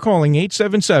 Just for calling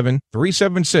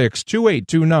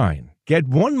 877-376-2829. Get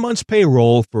 1 month's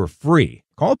payroll for free.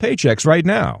 Call Paychex right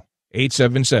now.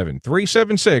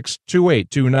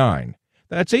 877-376-2829.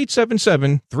 That's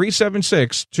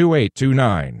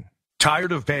 877-376-2829.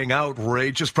 Tired of paying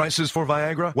outrageous prices for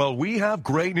Viagra? Well, we have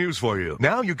great news for you.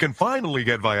 Now you can finally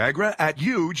get Viagra at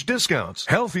huge discounts.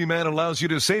 Healthy Man allows you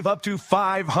to save up to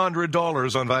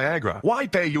 $500 on Viagra. Why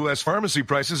pay U.S. pharmacy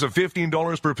prices of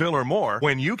 $15 per pill or more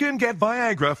when you can get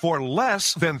Viagra for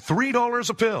less than $3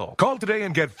 a pill? Call today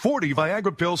and get 40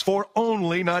 Viagra pills for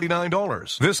only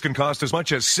 $99. This can cost as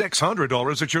much as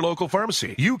 $600 at your local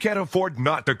pharmacy. You can't afford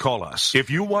not to call us.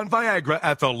 If you want Viagra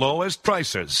at the lowest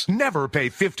prices, never pay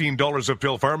 $15 a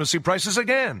pill pharmacy prices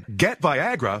again. Get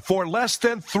Viagra for less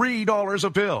than $3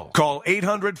 a pill. Call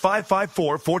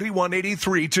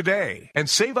 800-554-4183 today and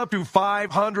save up to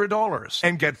 $500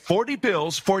 and get 40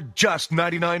 pills for just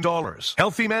 $99.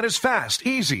 Healthy Man is fast,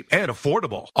 easy, and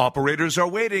affordable. Operators are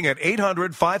waiting at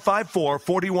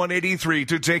 800-554-4183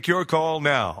 to take your call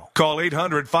now. Call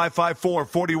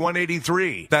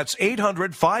 800-554-4183. That's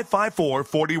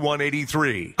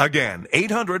 800-554-4183. Again,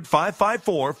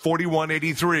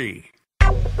 800-554-4183.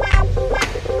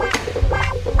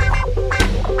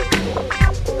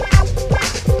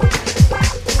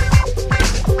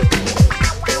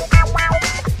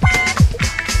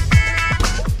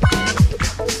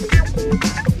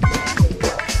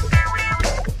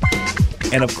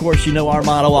 And of course, you know our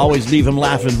motto, always leave them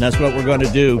laughing. That's what we're going to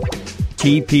do.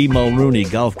 TP Mulrooney,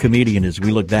 golf comedian, as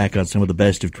we look back on some of the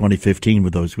best of 2015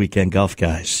 with those Weekend Golf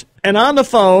Guys. And on the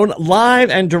phone,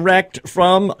 live and direct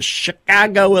from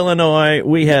Chicago, Illinois,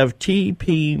 we have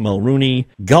TP Mulrooney,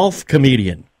 golf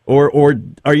comedian. Or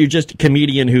are you just a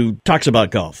comedian who talks about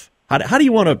golf? How do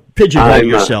you want to pigeonhole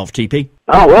yourself, TP?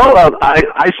 Oh, well,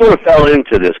 I sort of fell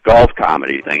into this golf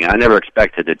comedy thing. I never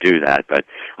expected to do that, but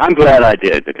I'm glad I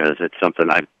did because it's something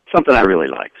I really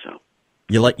like. So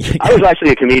you like? I was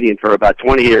actually a comedian for about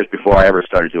 20 years before I ever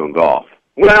started doing golf.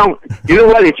 Well, you know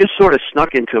what? It just sort of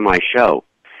snuck into my show.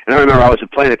 And I remember I was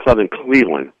playing a club in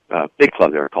Cleveland, a big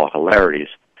club there called Hilarities.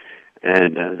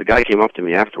 And the guy came up to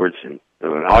me afterwards, and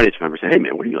an audience member said, "Hey,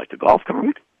 man, what do you like, the golf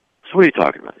comic?" So what are you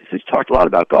talking about? He said, "He talked a lot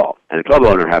about golf." And the club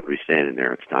owner happened to be standing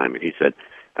there at the time, and he said,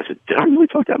 I said, "Did I really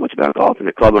talk that much about golf?" And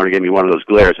the club owner gave me one of those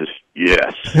glares. He says,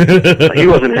 "Yes." He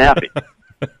wasn't happy.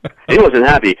 He wasn't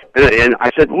happy. And I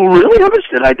said, "Well, really? How much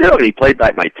did I do?" And he played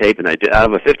back my tape, and I did, out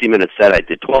of a 50-minute set, I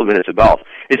did 12 minutes of golf.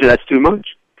 He said, "That's too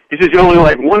much." He says, "You're only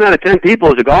like 1 out of 10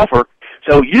 people is a golfer,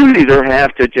 so you either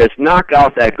have to just knock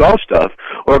out that golf stuff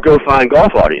or go find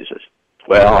golf audiences."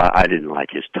 Well, I didn't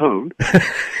like his tone,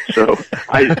 so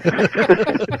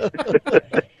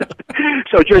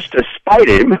so just to spite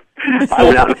him, I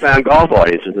went out and found golf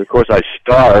audiences. And of course, I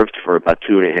starved for about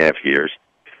 2.5 years.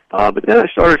 But then I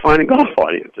started finding golf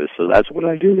audiences, so that's what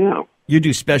I do now. You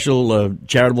do special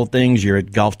charitable things. You're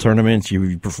at golf tournaments.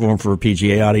 You perform for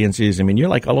PGA audiences. I mean, you're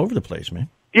like all over the place, man.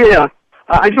 Yeah,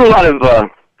 I do a lot of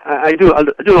I do a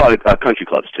lot of country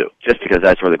clubs too, just because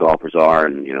that's where the golfers are,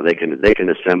 and you know they can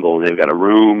assemble, and they've got a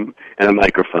room and a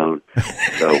microphone,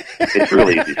 so it's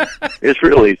real easy. It's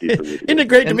real easy for me. Isn't it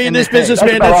great to be in this business,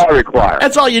 man? That's all I require.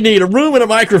 That's all you need: a room and a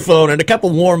microphone and a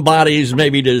couple warm bodies,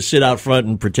 maybe to sit out front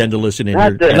and pretend to listen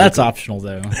in. That's optional,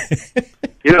 though.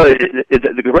 You know,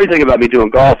 the great thing about me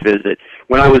doing golf is that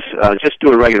when I was just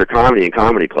doing regular comedy in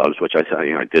comedy clubs, which I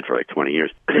did for like 20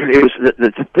 years, it was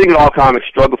the thing that all comics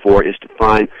struggle for is to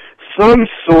find some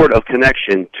sort of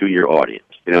connection to your audience.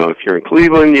 You know, if you're in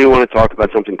Cleveland, you want to talk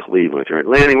about something Cleveland. If you're in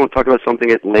Atlanta, you want to talk about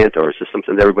something Atlanta, or it's just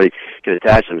something that everybody can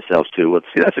attach themselves to. Well,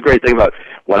 see, that's the great thing about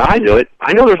when I do it.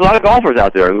 I know there's a lot of golfers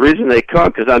out there, and the reason they come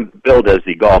because I'm billed as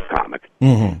the golf comic.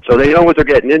 Mm-hmm. So they know what they're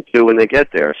getting into when they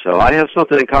get there. So I have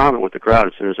something in common with the crowd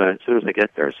as soon as I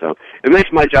get there. So it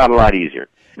makes my job a lot easier.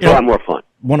 It's a lot more fun.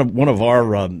 One of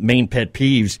our main pet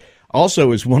peeves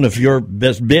also is one of your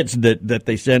best bits that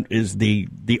they sent is the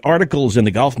articles in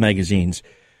the golf magazines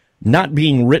not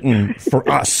being written for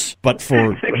us, but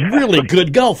for really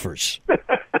good golfers.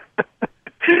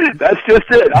 That's just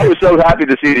it. I was so happy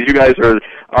to see that you guys are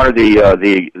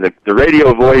the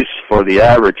radio voice for the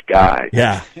average guy.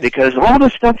 Yeah. Because all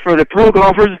the stuff for the pro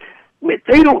golfers,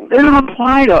 they don't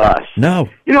apply to us. No.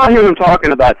 You know, I hear them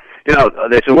talking about, you know,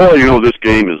 they say, well, you know, this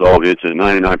game is it's a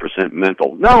 99%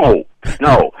 mental. No.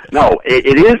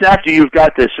 It is after you've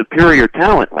got the superior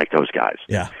talent like those guys.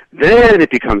 Yeah. Then it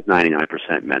becomes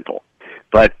 99% mental.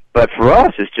 But for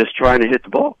us, it's just trying to hit the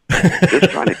ball. just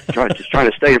trying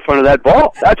to stay in front of that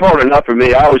ball. That's hard enough for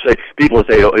me. I always say, people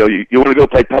say, "Oh, you want to go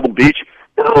play Pebble Beach?"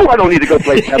 No, I don't need to go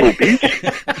play Pebble Beach.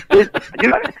 You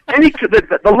know,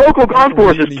 the local golf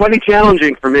course is plenty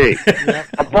challenging for me.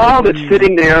 A ball that's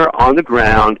sitting there on the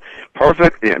ground,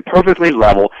 perfectly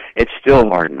level, it's still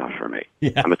hard enough for me.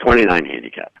 Yeah. I'm a 29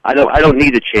 handicap. I don't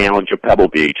need the challenge of Pebble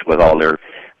Beach with all their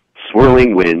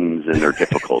swirling winds and their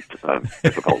difficult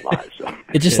lies. So.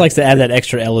 It just likes to add that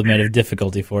extra element of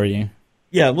difficulty for you.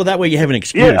 Yeah, well, that way you have an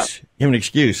excuse. Yeah. You have an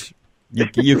excuse.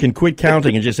 You can quit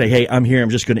counting and just say, hey, I'm here. I'm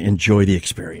just going to enjoy the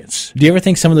experience. Do you ever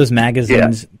think some of those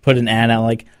magazines put an ad out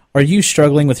like, are you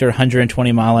struggling with your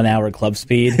 120-mile-an-hour club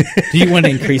speed? Do you want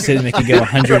to increase it and make you go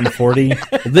 140? Well,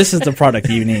 this is the product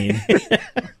you need.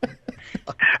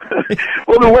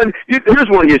 Well, here's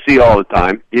one you see all the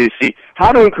time. You see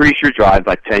how to increase your drive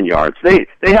by 10 yards. They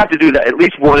have to do that at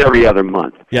least one every other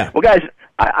month. Yeah. Well, guys,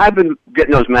 I've been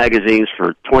getting those magazines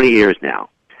for 20 years now.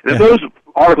 And if those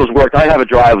articles worked, I'd have a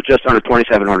drive of just under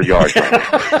 2,700 yards.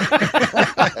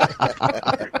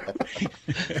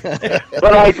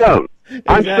 But I don't.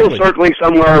 I'm still circling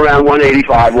somewhere around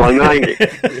 185,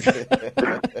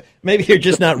 190. Maybe you're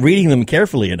just not reading them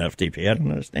carefully enough, TP. I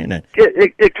don't understand that.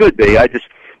 It could be.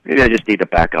 Maybe I just need to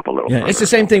back up a little. Yeah, it's the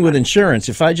same thing with insurance.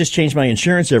 If I just change my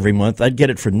insurance every month, I'd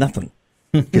get it for nothing.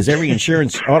 Because every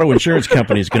auto insurance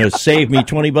company is going to save me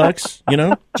 $20. You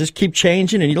know, just keep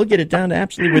changing, and you'll get it down to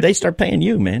absolutely where they start paying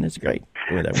you. Man, it's great.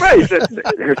 Right,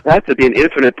 there has to be an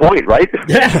infinite point, right?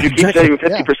 Yeah, if you keep saving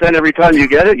 50% every time you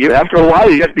get it, after a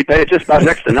while you have to be paying just about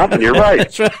next to nothing. You're right.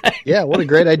 That's right. Yeah, what a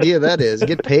great idea that is.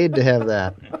 Get paid to have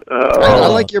that. I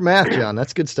like your math, John.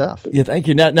 That's good stuff. Yeah, thank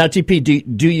you. Now, TP,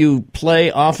 do you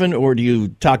play often, or do you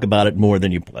talk about it more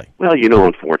than you play? Well, you know,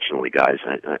 unfortunately, guys,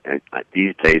 I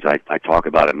these days I talk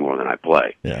about it more than I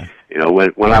play. Yeah. You know,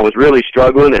 when I was really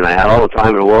struggling and I had all the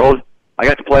time in the world, I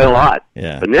got to play a lot.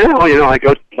 Yeah. But now, you know, I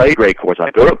go to play great course.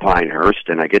 I go to Pinehurst,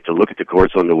 and I get to look at the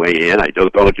course on the way in. I go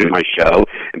do my show,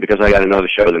 and because I got another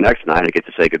show the next night, I get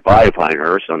to say goodbye to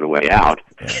Pinehurst on the way out.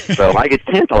 Yeah. So I get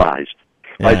tantalized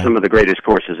by some of the greatest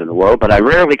courses in the world, but I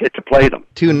rarely get to play them.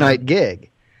 2-night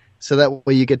gig. So that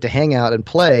way you get to hang out and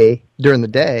play during the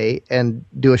day and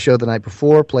do a show the night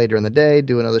before, play during the day,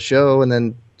 do another show, and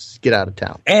then get out of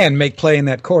town. And make playing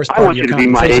that course I part want of you your to be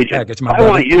my compensation agent. package, my I brother.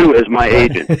 want you as my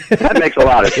agent. That makes a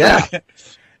lot of sense.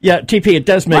 Yeah, TP, it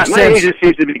does make My sense. agent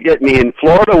seems to be getting me in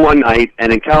Florida one night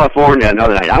and in California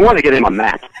another night. I want to get him a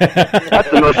mat. That's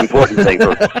the most important thing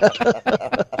for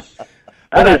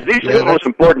That is the most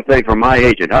important thing for my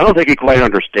agent. I don't think he quite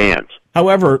understands.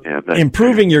 However,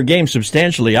 improving your game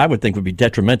substantially, I would think, would be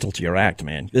detrimental to your act,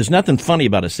 man. There's nothing funny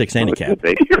about a 6 handicap.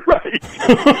 You're right.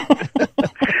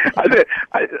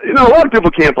 A lot of people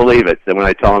can't believe it when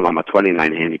I tell them I'm a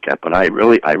 29 handicap, but I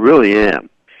really am.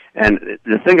 And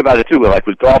the thing about it, too, like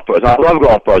with golf pros, I love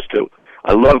golf pros, too.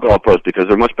 I love golf pros because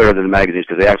they're much better than the magazines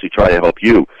because they actually try to help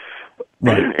you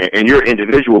in your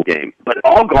individual game. But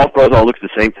all golf pros all look at the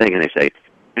same thing, and they say,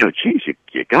 geez,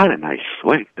 you got a nice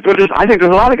swing. I think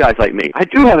there's a lot of guys like me. I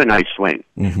do have a nice swing.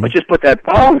 But just put that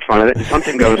ball in front of it and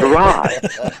something goes awry.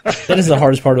 That is the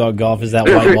hardest part about golf is that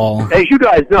white ball. As you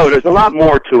guys know, there's a lot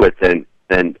more to it than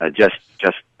just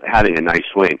having a nice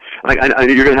swing. Like I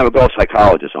you're going to have a golf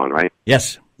psychologist on, right?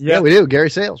 Yes. Yeah, we do.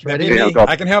 Gary Sales, right here.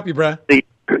 I can help you, bro.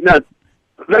 Now,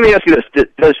 let me ask you this: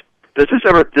 Does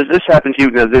this happen to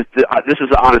you? Now, this is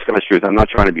the honest guy's truth. I'm not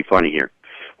trying to be funny here.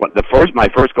 My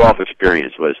first golf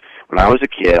experience was when I was a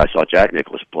kid. I saw Jack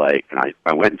Nicklaus play, and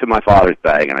I went into my father's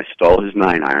bag and I stole his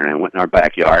 9-iron. I went in our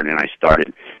backyard and I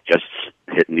started just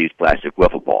hitting these plastic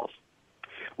wiffle balls.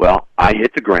 Well, I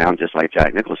hit the ground just like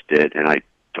Jack Nicklaus did, and I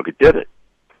took a divot.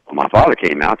 Well, my father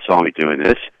came out, saw me doing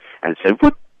this, and said,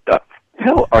 "What the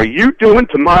hell are you doing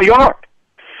to my yard?"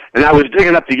 And I was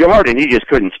digging up the yard, and he just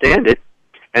couldn't stand it.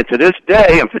 And to this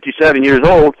day, I'm 57 years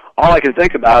old, all I can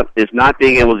think about is not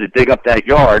being able to dig up that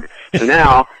yard. So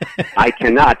now I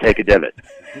cannot take a divot.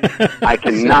 I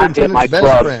cannot get my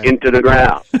club into the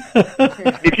ground.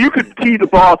 If you could tee the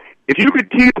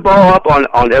ball up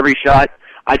on every shot,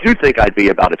 I do think I'd be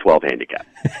about a 12 handicap.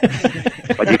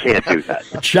 But you can't do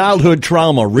that. Childhood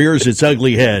trauma rears its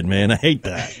ugly head, man. I hate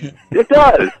that. It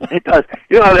does. It does.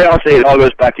 You know how they all say it all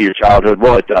goes back to your childhood?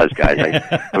 Well, it does, guys.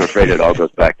 I'm afraid it all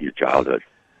goes back to your childhood.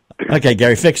 Okay,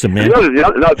 Gary, fix them, man.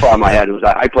 Another problem I had was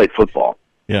I played football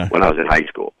when I was in high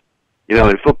school.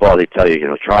 In football, they tell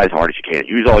you, try as hard as you can.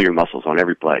 Use all your muscles on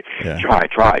every play. Yeah. Try.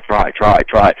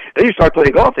 Then you start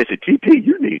playing golf. They say, TP,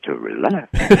 you need to relax.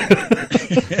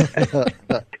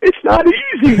 It's not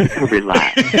easy to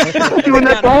relax. Especially when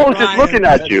that ball is just looking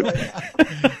at you.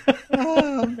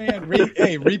 Oh, man.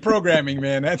 Reprogramming,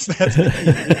 man. That's the key.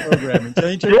 Reprogramming.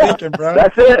 Change your thinking, bro.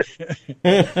 That's it.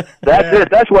 That's it.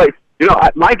 That's why,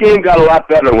 my game got a lot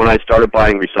better when I started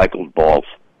buying recycled balls.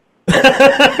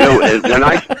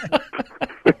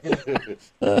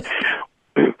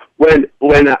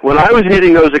 when I was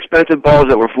hitting those expensive balls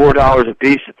that were $4 a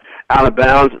piece out of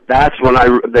bounds, that's when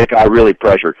they got really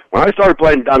pressured. When I started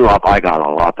playing Dunlop, I got a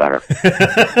lot better.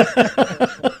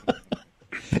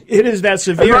 It is that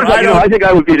severe. I think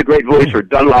I would be the great voice for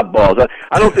Dunlop balls.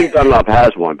 I don't think Dunlop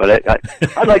has one, but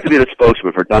I'd like to be the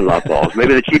spokesman for Dunlop balls.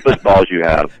 Maybe the cheapest balls you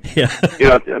have. Yeah.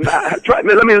 Let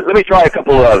me try a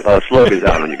couple of slogans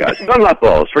out on you guys. Dunlop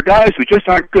balls for guys who just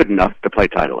aren't good enough to play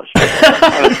Titleist.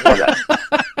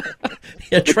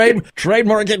 Yeah,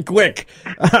 trademark it quick.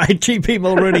 TP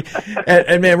Mulrooney.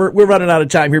 And man, we're running out of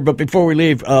time here, but before we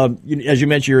leave, as you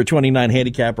mentioned, you're a 29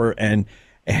 handicapper, and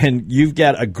you've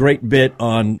got a great bit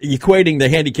on equating the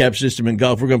handicap system in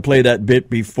golf. We're going to play that bit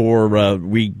before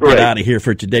we get out of here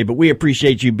for today. But we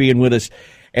appreciate you being with us,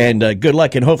 and good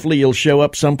luck. And hopefully you'll show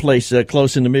up someplace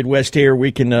close in the Midwest here.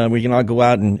 We can all go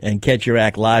out and catch your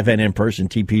act live and in person.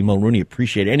 TP Mulrooney,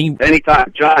 appreciate it.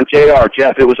 Anytime, John, JR,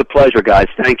 Jeff. It was a pleasure, guys.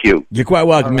 Thank you. You're quite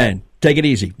welcome, man. Take it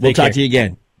easy. We'll talk to you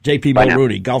again. JP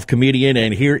Mulrooney, golf comedian,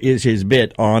 and here is his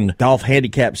bit on golf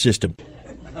handicap system.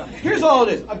 Here's all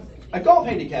it is. A golf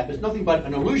handicap is nothing but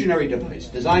an illusionary device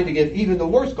designed to give even the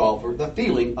worst golfer the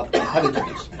feeling of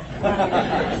competitiveness.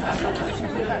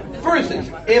 For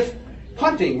instance, if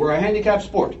hunting were a handicap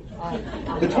sport,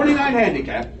 the 29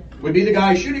 handicap would be the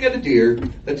guy shooting at a deer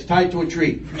that's tied to a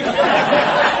tree.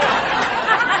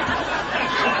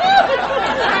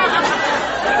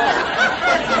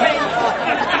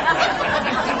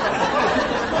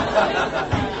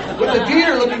 With the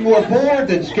deer looking more bored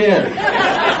than scared.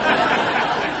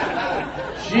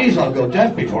 Jeez, I'll go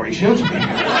deaf before he shoots me.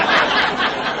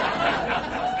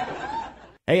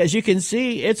 Hey, as you can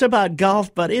see, it's about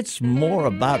golf, but it's more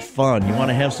about fun. You want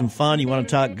to have some fun, you want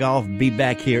to talk golf, be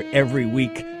back here every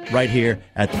week, right here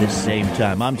at this same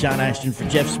time. I'm John Ashton for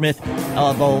Jeff Smith.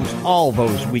 All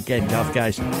those weekend golf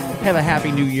guys. Have a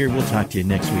happy new year. We'll talk to you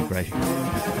next week right here.